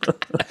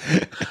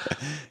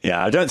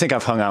 Yeah, I don't think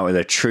I've hung out with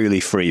a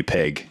truly free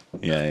pig.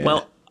 Yeah.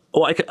 Well,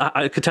 I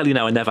could tell you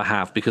now I never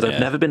have, because I've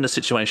never been in a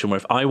situation where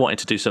if I wanted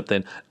to do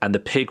something and the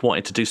pig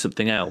wanted to do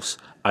something else,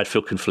 I'd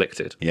feel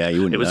conflicted. Yeah, you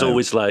wouldn't It was know.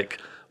 always like,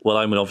 well,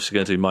 I'm obviously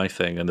going to do my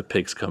thing and the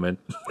pig's coming.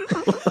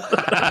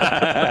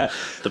 The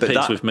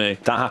pig's with me.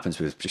 That happens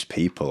with just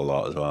people a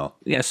lot as well.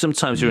 Yeah,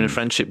 sometimes you're in a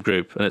friendship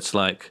group and it's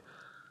like,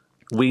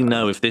 we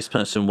know if this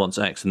person wants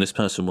X and this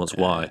person wants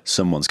Y.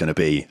 Someone's going to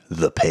be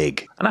the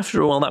pig. And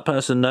after a while, that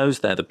person knows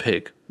they're the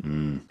pig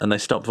and they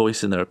stop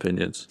voicing their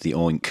opinions. The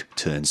oink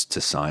turns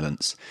to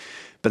silence.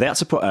 But they had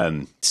to put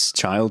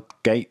child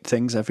gate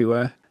things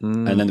everywhere.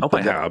 And then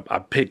A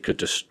pig could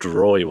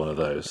destroy one of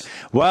those.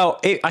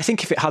 Well, I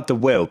think if it had the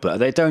will, but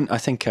they don't. I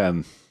think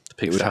it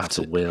would have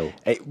to will.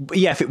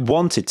 Yeah, if it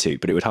wanted to,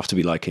 but it would have to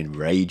be like in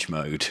rage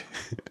mode.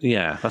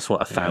 Yeah, that's what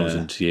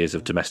 1,000 years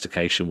of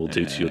domestication will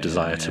do to your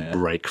desire to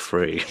break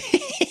free.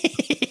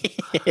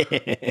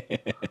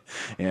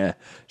 Yeah,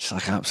 just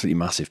like an absolutely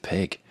massive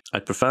pig.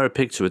 I'd prefer a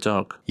pig to a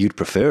dog. You'd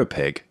prefer a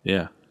pig?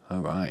 Yeah. Oh,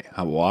 right.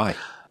 Why?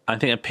 I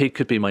think a pig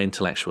could be my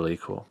intellectual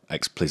equal.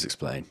 Please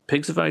explain.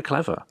 Pigs are very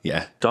clever.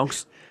 Yeah.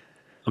 Dogs,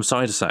 I'm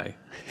sorry to say,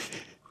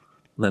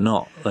 they're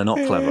not. They're not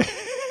clever.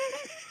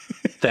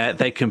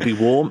 They can be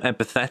warm,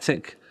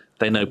 empathetic.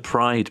 They know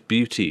pride,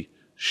 beauty,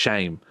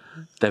 shame.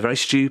 They're very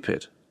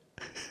stupid.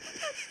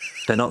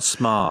 They're not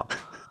smart.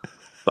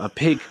 But a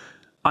pig,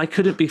 I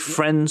couldn't be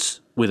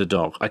friends with a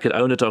dog. I could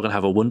own a dog and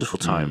have a wonderful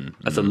time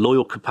as a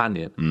loyal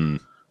companion.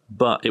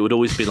 But it would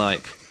always be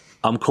like,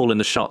 I'm calling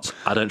the shots.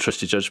 I don't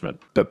trust your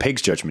judgment. But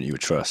pig's judgment you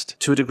would trust.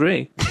 To a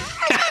degree.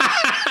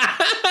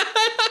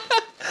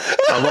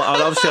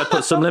 I'd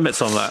put some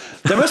limits on that.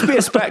 There must be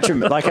a spectrum,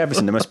 like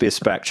everything, there must be a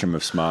spectrum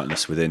of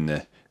smartness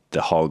within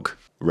the hog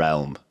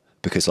realm.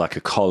 Because like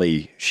a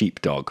collie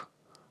sheepdog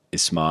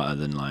is smarter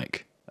than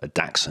like a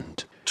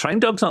dachshund.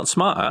 Trained dogs aren't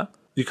smarter.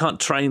 You can't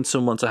train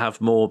someone to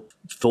have more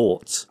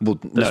thoughts. Well,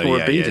 That's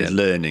more obedient. Yeah,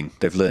 learning.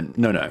 They've learned.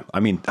 No. I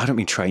mean, I don't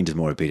mean trained as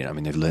more obedient. I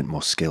mean, they've learned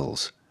more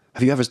skills.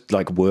 Have you ever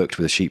like worked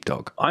with a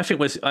sheepdog? I think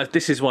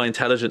this is why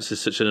intelligence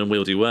is such an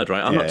unwieldy word,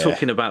 right? I'm not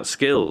talking about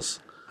skills.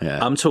 Yeah.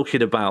 I'm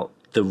talking about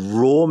the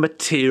raw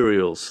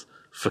materials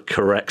for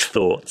correct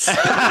thoughts.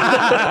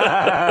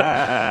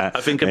 I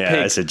think a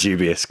pig... it's a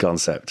dubious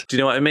concept. Do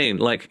you know what I mean?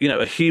 Like, you know,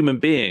 a human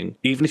being,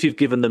 even if you've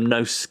given them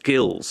no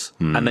skills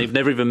and they've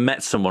never even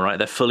met someone, right?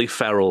 They're fully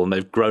feral and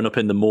they've grown up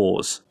in the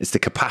moors. It's the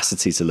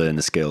capacity to learn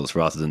the skills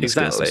rather than the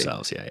skills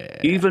themselves. Yeah.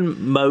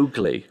 Even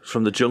Mowgli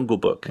from the Jungle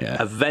Book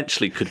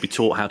eventually could be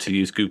taught how to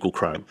use Google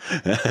Chrome.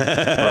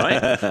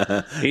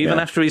 Right? Even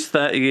after he's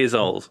 30 years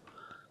old.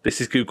 This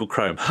is Google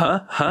Chrome.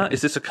 Huh? Is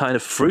this a kind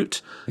of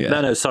fruit? Yeah.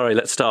 No, sorry,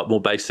 let's start more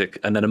basic.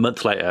 And then a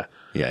month later,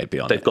 it'd be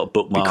on they've got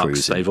bookmarks,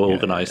 cruising. they've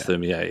organised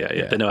them.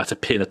 Yeah. They know how to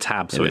pin a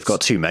tab. So they've got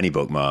too many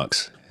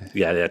bookmarks.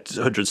 Yeah,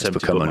 170 It's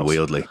become bookmarks.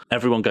 unwieldy.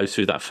 Everyone goes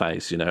through that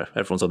phase, you know.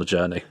 Everyone's on a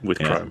journey with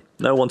Chrome.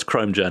 No one's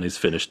Chrome journey's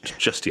finished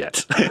just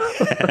yet.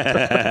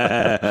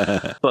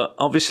 But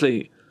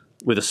obviously,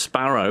 with a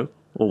sparrow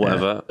or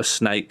whatever, a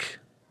snake,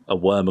 a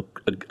worm,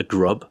 a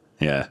grub,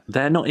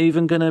 they're not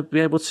even going to be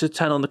able to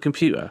turn on the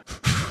computer.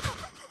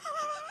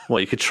 Well,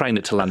 you could train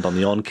it to land on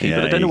the on key,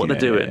 but I don't know what they're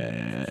doing.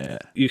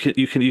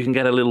 You can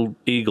get a little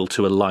eagle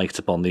to alight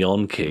upon the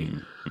on key,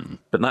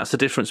 but that's the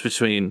difference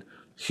between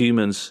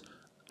humans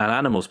and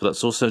animals. But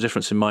that's also a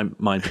difference in my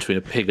mind between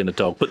a pig and a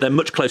dog. But they're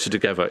much closer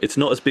together. It's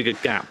not as big a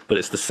gap, but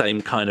it's the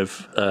same kind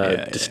of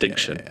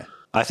distinction.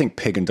 I think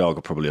pig and dog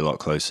are probably a lot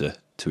closer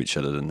to each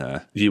other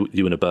than you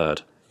and a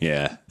bird.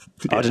 Yeah.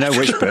 I don't know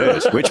which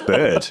bird. Which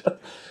bird?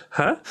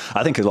 Huh?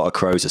 I think a lot of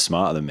crows are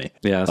smarter than me.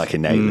 Yeah, like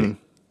innately.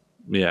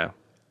 Yeah.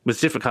 With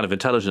different kind of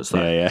intelligence,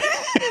 though. Yeah.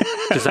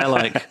 Because they're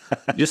like,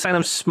 you're saying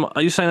I'm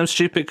are you saying I'm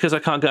stupid because I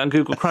can't get on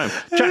Google Chrome?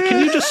 Jack,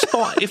 can you just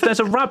spot if there's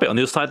a rabbit on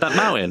the other side of that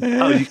mountain?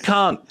 Oh, you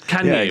can't,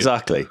 can you? Yeah,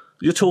 exactly.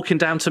 You're talking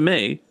down to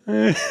me.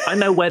 I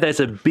know where there's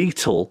a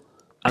beetle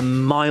a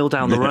mile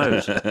down the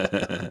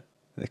road.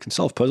 They can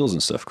solve puzzles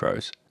and stuff,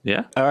 crows.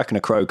 Yeah? I reckon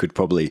a crow could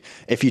probably,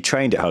 if you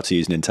trained it how to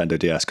use Nintendo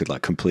DS, could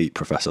like complete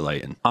Professor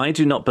Layton. I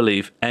do not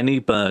believe any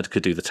bird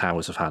could do the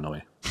Towers of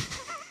Hanoi.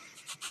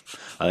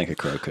 I think a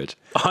crow could.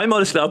 I'm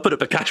honestly, I'll put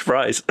up a cash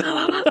prize.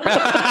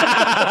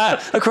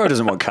 A crow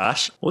doesn't want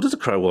cash. What does a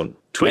crow want?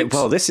 Twigs?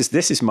 Well, this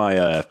is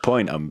my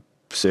point I'm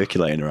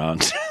circulating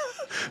around,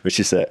 which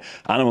is that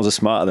animals are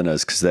smarter than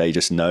us because they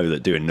just know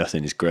that doing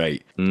nothing is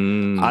great.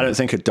 I don't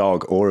think a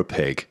dog or a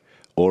pig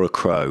or a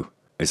crow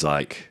is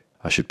like,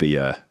 I should be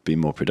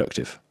more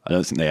productive. I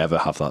don't think they ever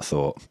have that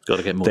thought. Got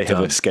to get more They done.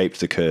 have escaped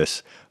the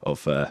curse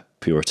of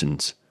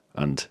Puritans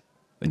and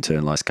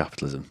internalized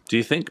capitalism. Do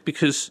you think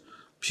because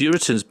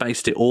Puritans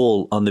based it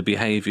all on the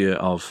behaviour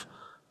of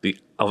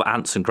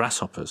ants and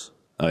grasshoppers?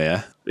 Oh,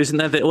 yeah? Isn't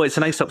there? It's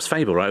an Aesop's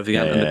fable, right? Of the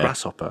ant and the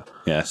grasshopper.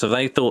 Yeah. So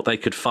they thought they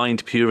could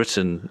find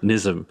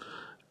Puritanism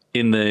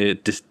in the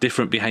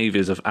different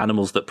behaviours of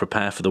animals that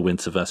prepare for the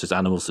winter versus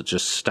animals that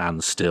just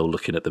stand still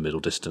looking at the middle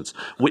distance,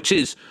 which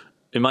is,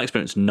 in my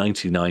experience,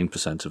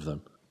 99% of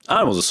them.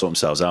 Animals will sort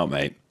themselves out,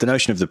 mate. The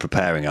notion of the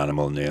preparing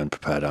animal and the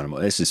unprepared animal,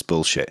 this is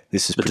bullshit.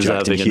 This is The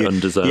projecting deserving and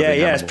undeserving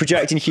it's animal.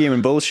 projecting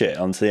human bullshit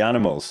onto the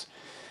animals.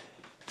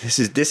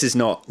 This is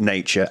not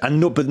nature,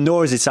 but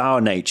nor is it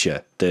our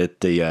nature.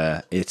 It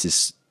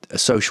is a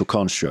social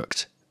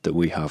construct that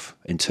we have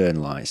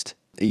internalized.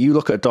 You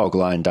look at a dog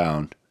lying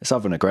down; it's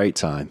having a great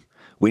time.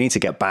 We need to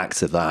get back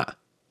to that.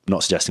 I'm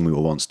not suggesting we were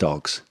once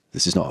dogs.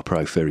 This is not a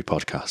pro-furry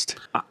podcast.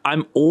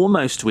 I'm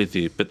almost with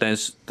you, but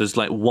there's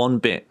like one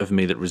bit of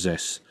me that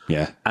resists.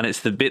 Yeah. And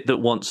it's the bit that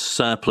wants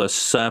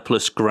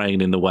surplus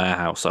grain in the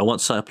warehouse. I want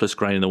surplus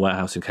grain in the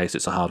warehouse in case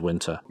it's a hard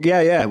winter.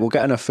 Yeah, we'll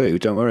get enough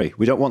food, don't worry.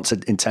 We don't want to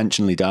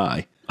intentionally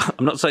die.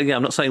 I'm not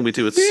saying we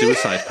do a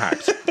suicide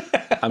pact.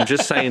 I'm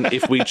just saying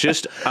if we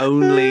just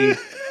only...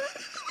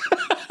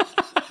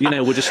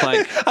 we're just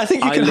like, I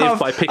think you can live have-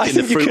 by I picking the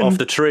think you fruit can- off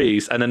the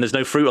trees, and then there's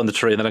no fruit on the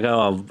tree, and then I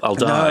go, I'll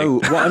die. No,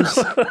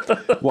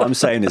 what I'm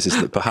saying is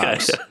that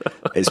perhaps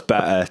it's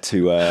better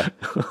to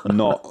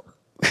not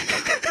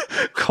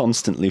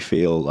constantly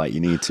feel like you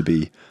need to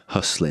be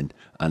hustling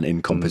and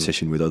in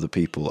competition with other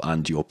people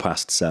and your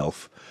past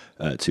self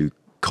to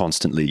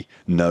constantly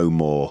know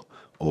more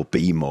or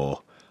be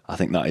more. I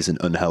think that is an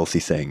unhealthy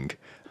thing.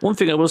 One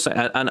thing I will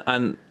say,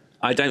 and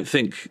I don't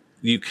think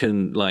you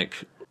can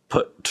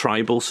put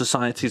tribal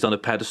societies on a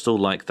pedestal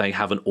like they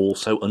haven't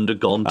also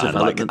undergone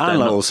development.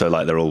 And also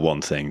like they're all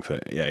one thing.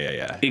 But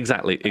yeah.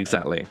 Exactly.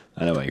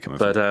 I know where you're coming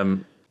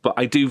from. But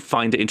I do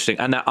find it interesting,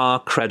 and there are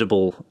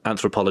credible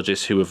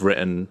anthropologists who have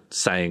written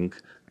saying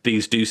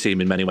these do seem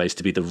in many ways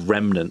to be the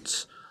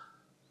remnants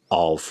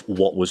of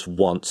what was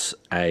once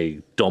a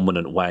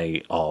dominant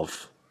way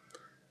of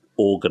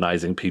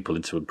organising people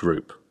into a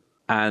group.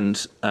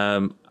 And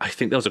I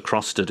think there was a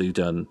cross study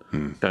done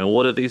going,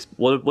 what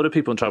do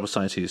people in tribal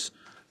societies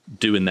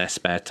do in their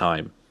spare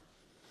time?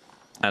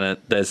 And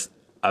there's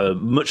a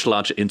much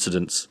larger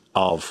incidence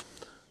of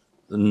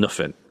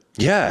nothing.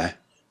 Yeah.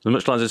 A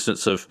much larger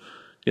instance of,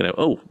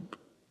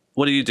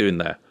 what are you doing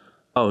there?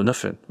 Oh,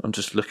 nothing. I'm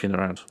just looking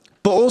around.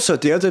 But also,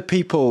 the other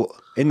people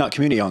in that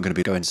community aren't going to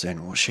be going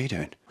saying, what's she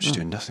doing? What's she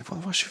doing nothing for?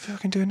 What's she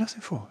fucking doing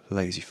nothing for?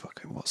 Lazy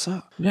fucking, what's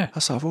that? Yeah.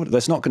 That's out of order.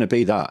 There's not going to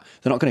be that.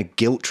 They're not going to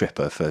guilt trip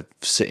her for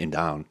sitting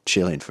down,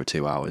 chilling for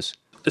 2 hours.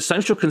 the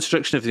social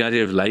construction of the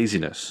idea of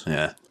laziness.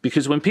 Yeah.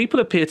 Because when people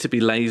appear to be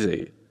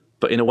lazy,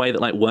 but in a way that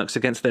like works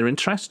against their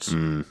interests,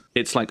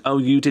 it's like, oh,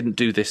 you didn't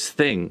do this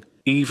thing,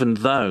 even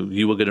though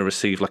you were going to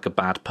receive like a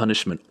bad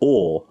punishment,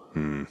 or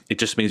it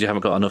just means you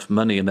haven't got enough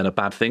money and then a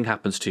bad thing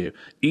happens to you,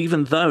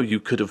 even though you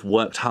could have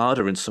worked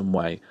harder in some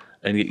way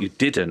and yet you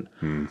didn't.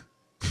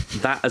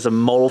 That as a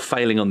moral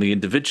failing on the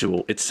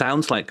individual, it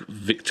sounds like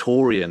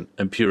Victorian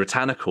and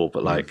puritanical,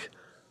 but like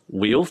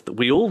we all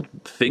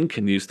think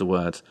and use the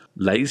word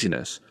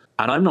laziness.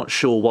 And I'm not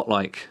sure what,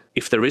 like,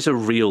 if there is a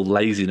real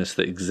laziness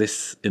that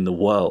exists in the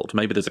world,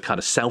 maybe there's a kind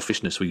of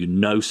selfishness where you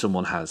know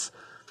someone has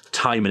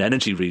time and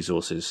energy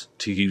resources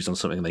to use on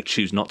something and they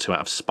choose not to out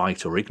of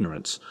spite or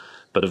ignorance.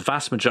 But a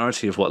vast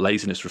majority of what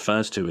laziness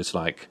refers to is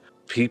like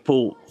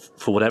people,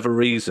 for whatever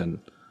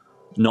reason,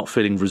 not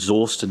feeling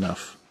resourced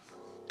enough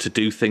to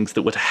do things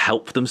that would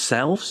help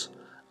themselves.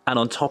 And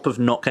on top of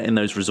not getting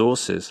those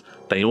resources,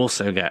 they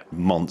also get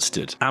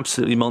monstered.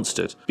 Absolutely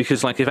monstered.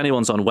 Because like if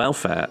anyone's on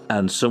welfare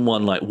and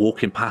someone like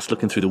walking past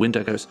looking through the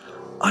window goes,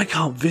 I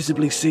can't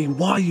visibly see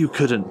why you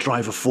couldn't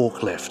drive a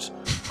forklift.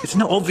 It's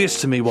not obvious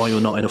to me why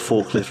you're not in a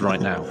forklift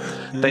right now.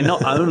 They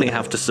not only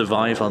have to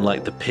survive on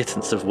like the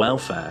pittance of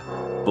welfare,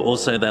 but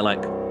also they're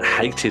like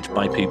hated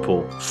by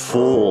people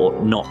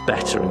for not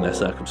bettering their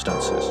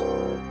circumstances.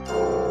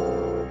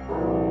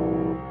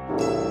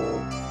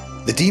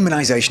 The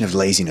demonisation of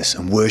laziness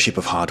and worship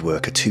of hard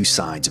work are two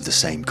sides of the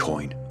same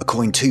coin. A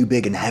coin too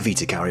big and heavy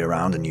to carry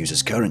around and use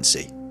as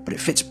currency, but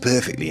it fits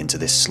perfectly into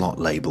this slot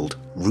labelled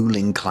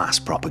ruling class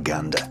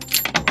propaganda.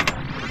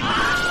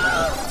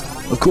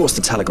 Of course,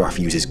 the Telegraph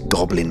uses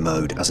goblin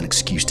mode as an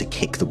excuse to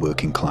kick the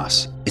working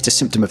class. It's a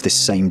symptom of this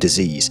same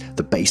disease,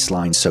 the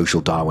baseline social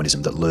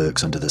Darwinism that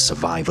lurks under the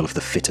survival of the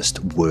fittest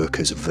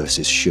workers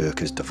versus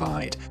shirkers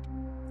divide.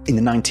 In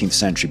the 19th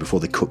century, before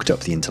they cooked up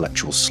the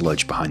intellectual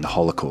sludge behind the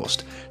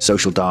Holocaust,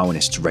 social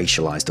Darwinists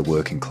racialised the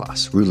working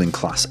class. Ruling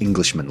class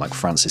Englishmen like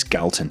Francis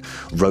Galton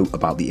wrote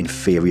about the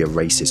inferior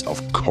races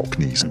of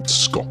Cockneys and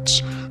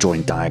Scots,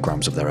 drawing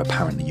diagrams of their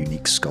apparently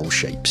unique skull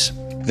shapes.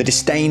 The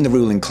disdain the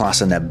ruling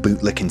class and their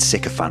bootlicking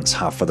sycophants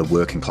have for the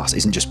working class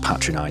isn't just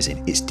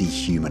patronising, it's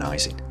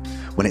dehumanising.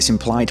 When it's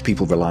implied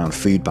people rely on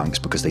food banks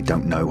because they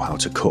don't know how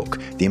to cook,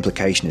 the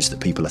implication is that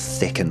people are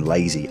thick and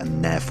lazy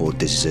and therefore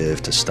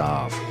deserve to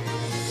starve.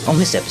 On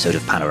this episode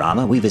of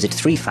Panorama, we visit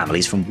three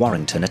families from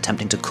Warrington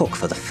attempting to cook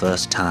for the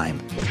first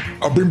time.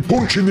 I've been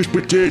punching this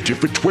potato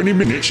for 20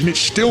 minutes and it's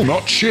still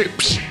not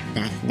chips.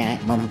 Last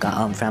night, Mum got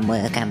home from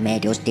work and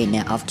made us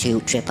dinner of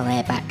 2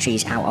 AAA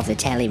batteries out of the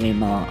telly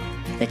remote.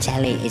 The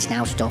telly is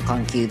now stuck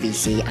on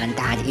QVC and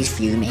Dad is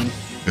fuming.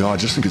 Yeah, I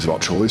just think it's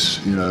about choice.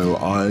 You know,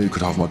 I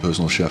could have my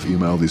personal chef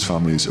email these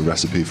families a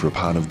recipe for a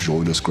pan of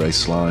joyless grey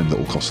slime that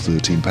will cost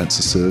 13 pence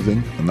a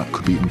serving, and that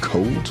could be eaten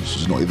cold, so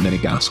there's not even any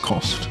gas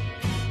cost.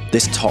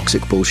 This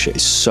toxic bullshit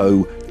is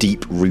so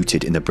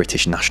deep-rooted in the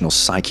British national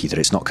psyche that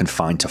it's not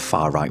confined to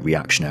far-right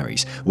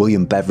reactionaries.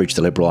 William Beveridge,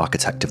 the liberal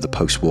architect of the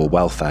post-war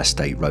welfare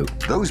state, wrote,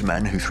 "Those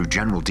men who through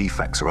general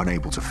defects are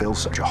unable to fill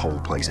such a whole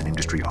place in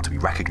industry are to be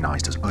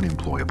recognised as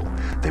unemployable.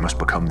 They must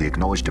become the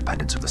acknowledged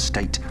dependents of the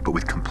state, but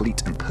with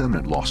complete and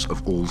permanent loss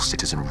of all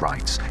citizen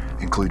rights,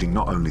 including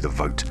not only the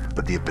vote,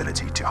 but the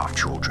ability to have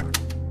children."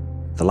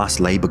 The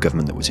last Labour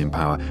government that was in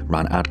power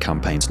ran ad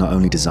campaigns not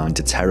only designed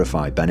to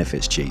terrify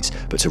benefits cheats,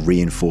 but to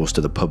reinforce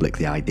to the public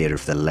the idea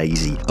of the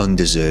lazy,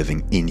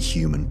 undeserving,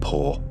 inhuman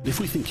poor. If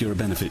we think you're a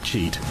benefit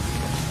cheat,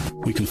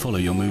 we can follow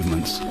your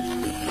movements.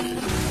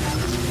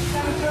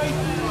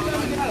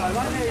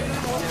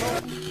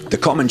 The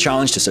common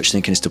challenge to such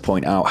thinking is to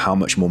point out how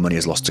much more money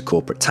is lost to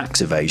corporate tax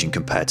evasion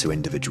compared to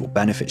individual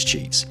benefits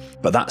cheats.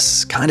 But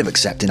that's kind of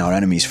accepting our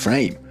enemy's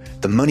frame.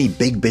 The money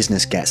big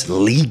business gets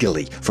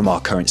legally from our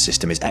current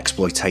system is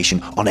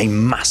exploitation on a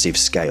massive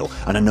scale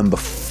and a number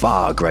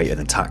far greater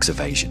than tax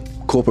evasion.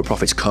 Corporate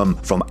profits come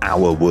from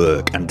our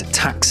work, and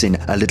taxing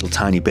a little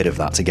tiny bit of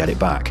that to get it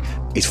back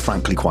is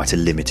frankly quite a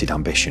limited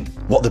ambition.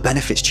 What the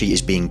benefits cheat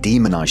is being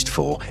demonised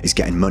for is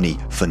getting money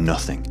for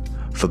nothing,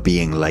 for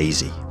being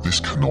lazy. This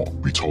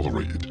cannot be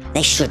tolerated.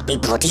 They should be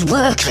bloody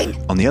working.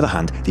 On the other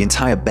hand, the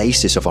entire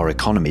basis of our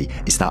economy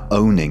is that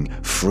owning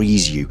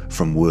frees you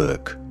from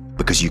work,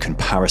 because you can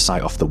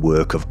parasite off the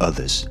work of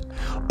others.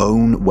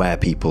 Own where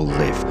people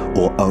live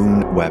or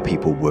own where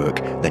people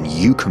work, then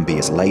you can be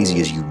as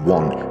lazy as you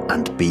want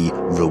and be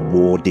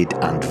rewarded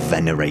and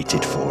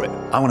venerated for it.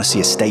 I want to see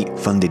a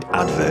state-funded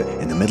advert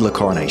in the middle of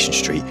Coronation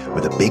Street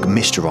with a big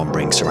Mr.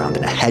 ring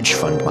surrounding a hedge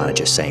fund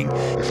manager saying,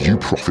 "If you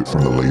profit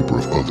from the labour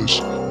of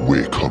others,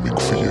 we're coming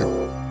for you."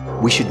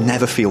 We should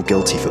never feel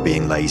guilty for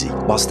being lazy.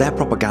 Whilst their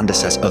propaganda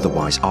says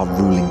otherwise, our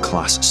ruling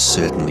class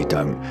certainly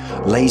don't.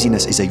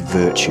 Laziness is a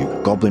virtue,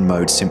 goblin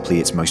mode simply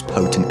its most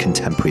potent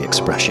contemporary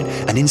expression,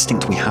 an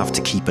instinct we have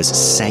to keep us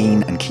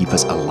sane and keep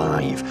us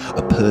alive,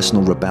 a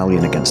personal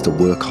rebellion against the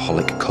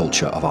workaholic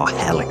culture of our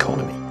hell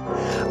economy.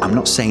 I'm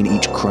not saying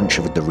each crunch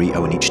of a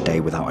Dorito and each day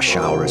without a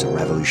shower is a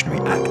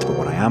revolutionary act, but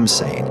what I am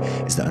saying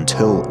is that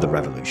until the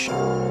revolution,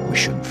 we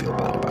shouldn't feel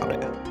bad about it.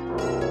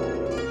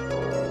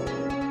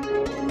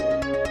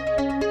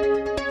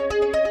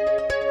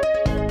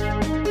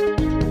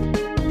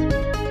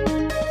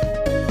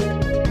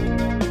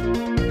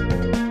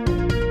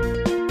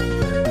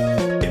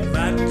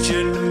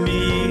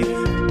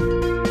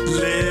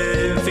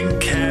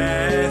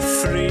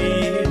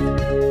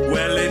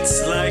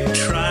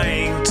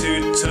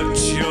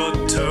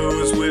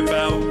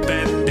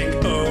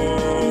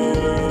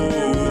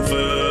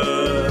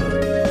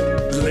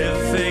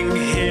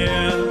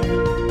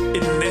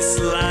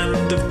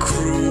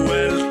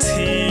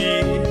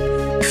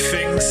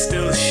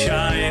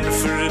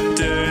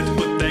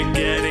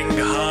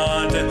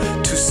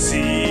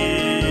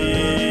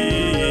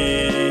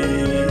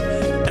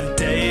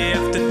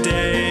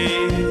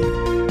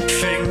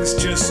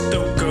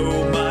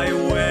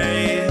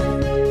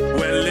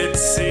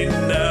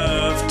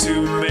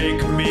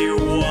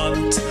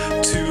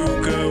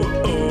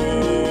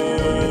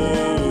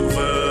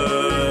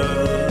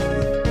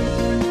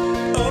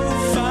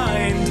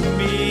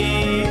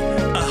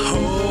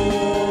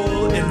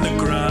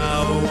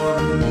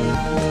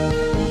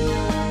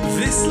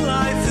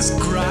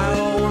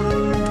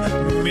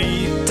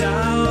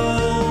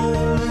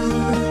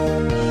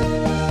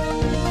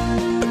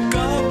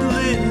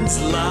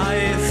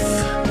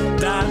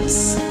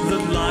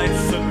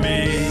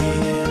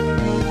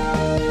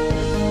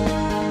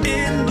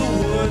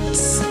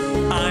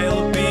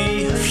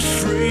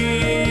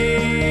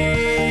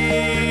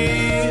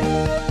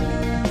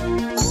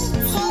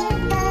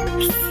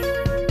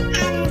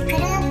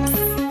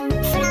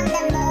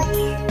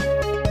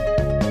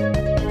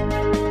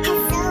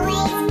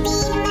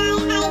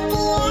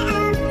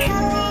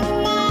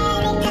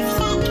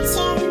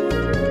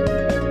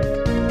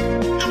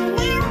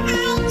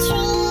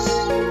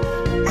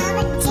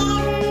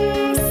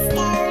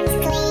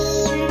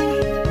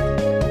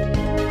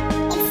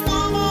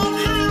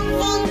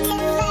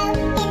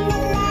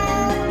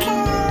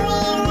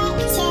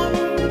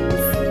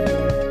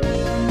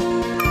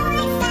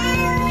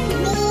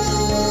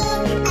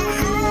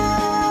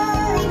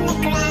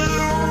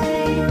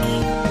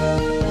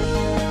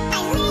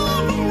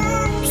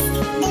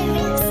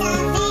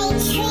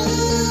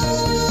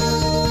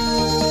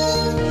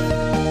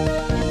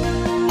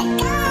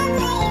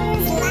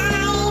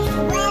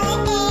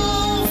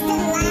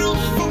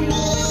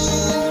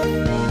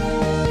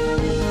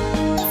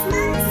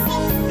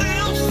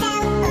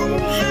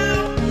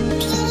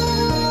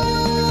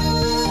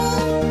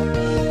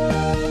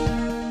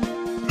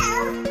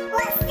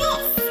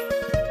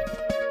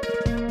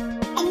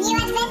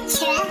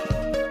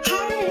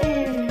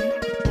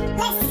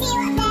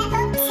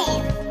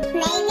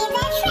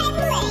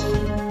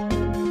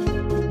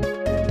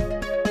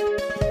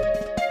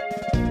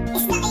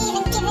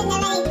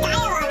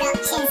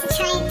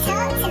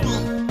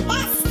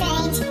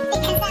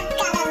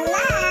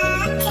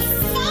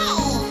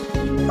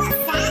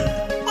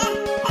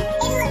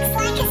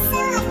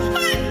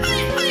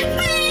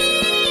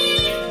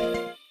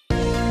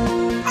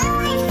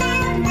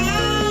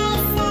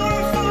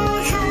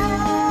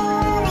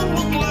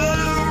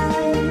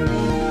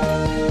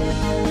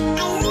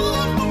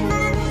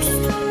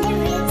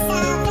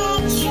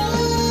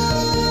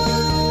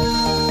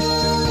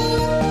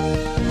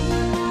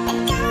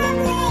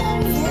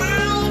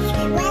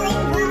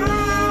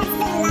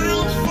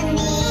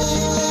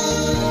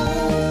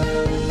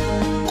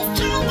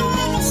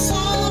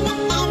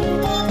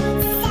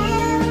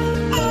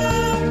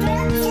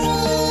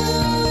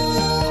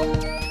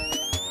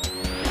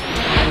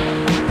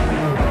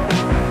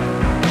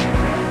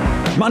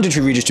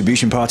 Mandatory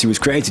Redistribution Party was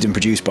created and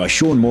produced by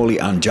Sean Morley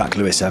and Jack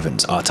Lewis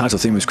Evans. Our title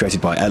theme was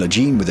created by Ella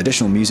Jean with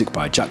additional music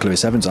by Jack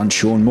Lewis Evans and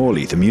Sean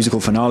Morley. The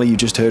musical finale you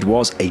just heard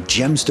was A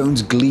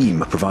Gemstones Gleam,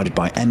 provided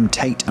by M.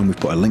 Tate, and we've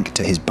put a link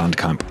to his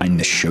Bandcamp in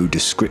the show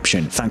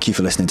description. Thank you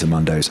for listening to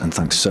Mandos, and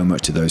thanks so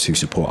much to those who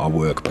support our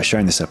work by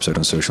sharing this episode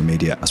on social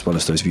media, as well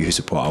as those of you who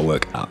support our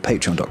work at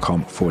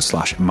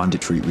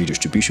patreon.com/mandatory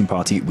redistribution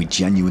party. We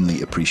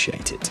genuinely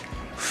appreciate it.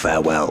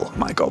 Farewell,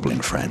 my goblin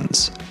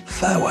friends.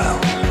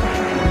 Farewell.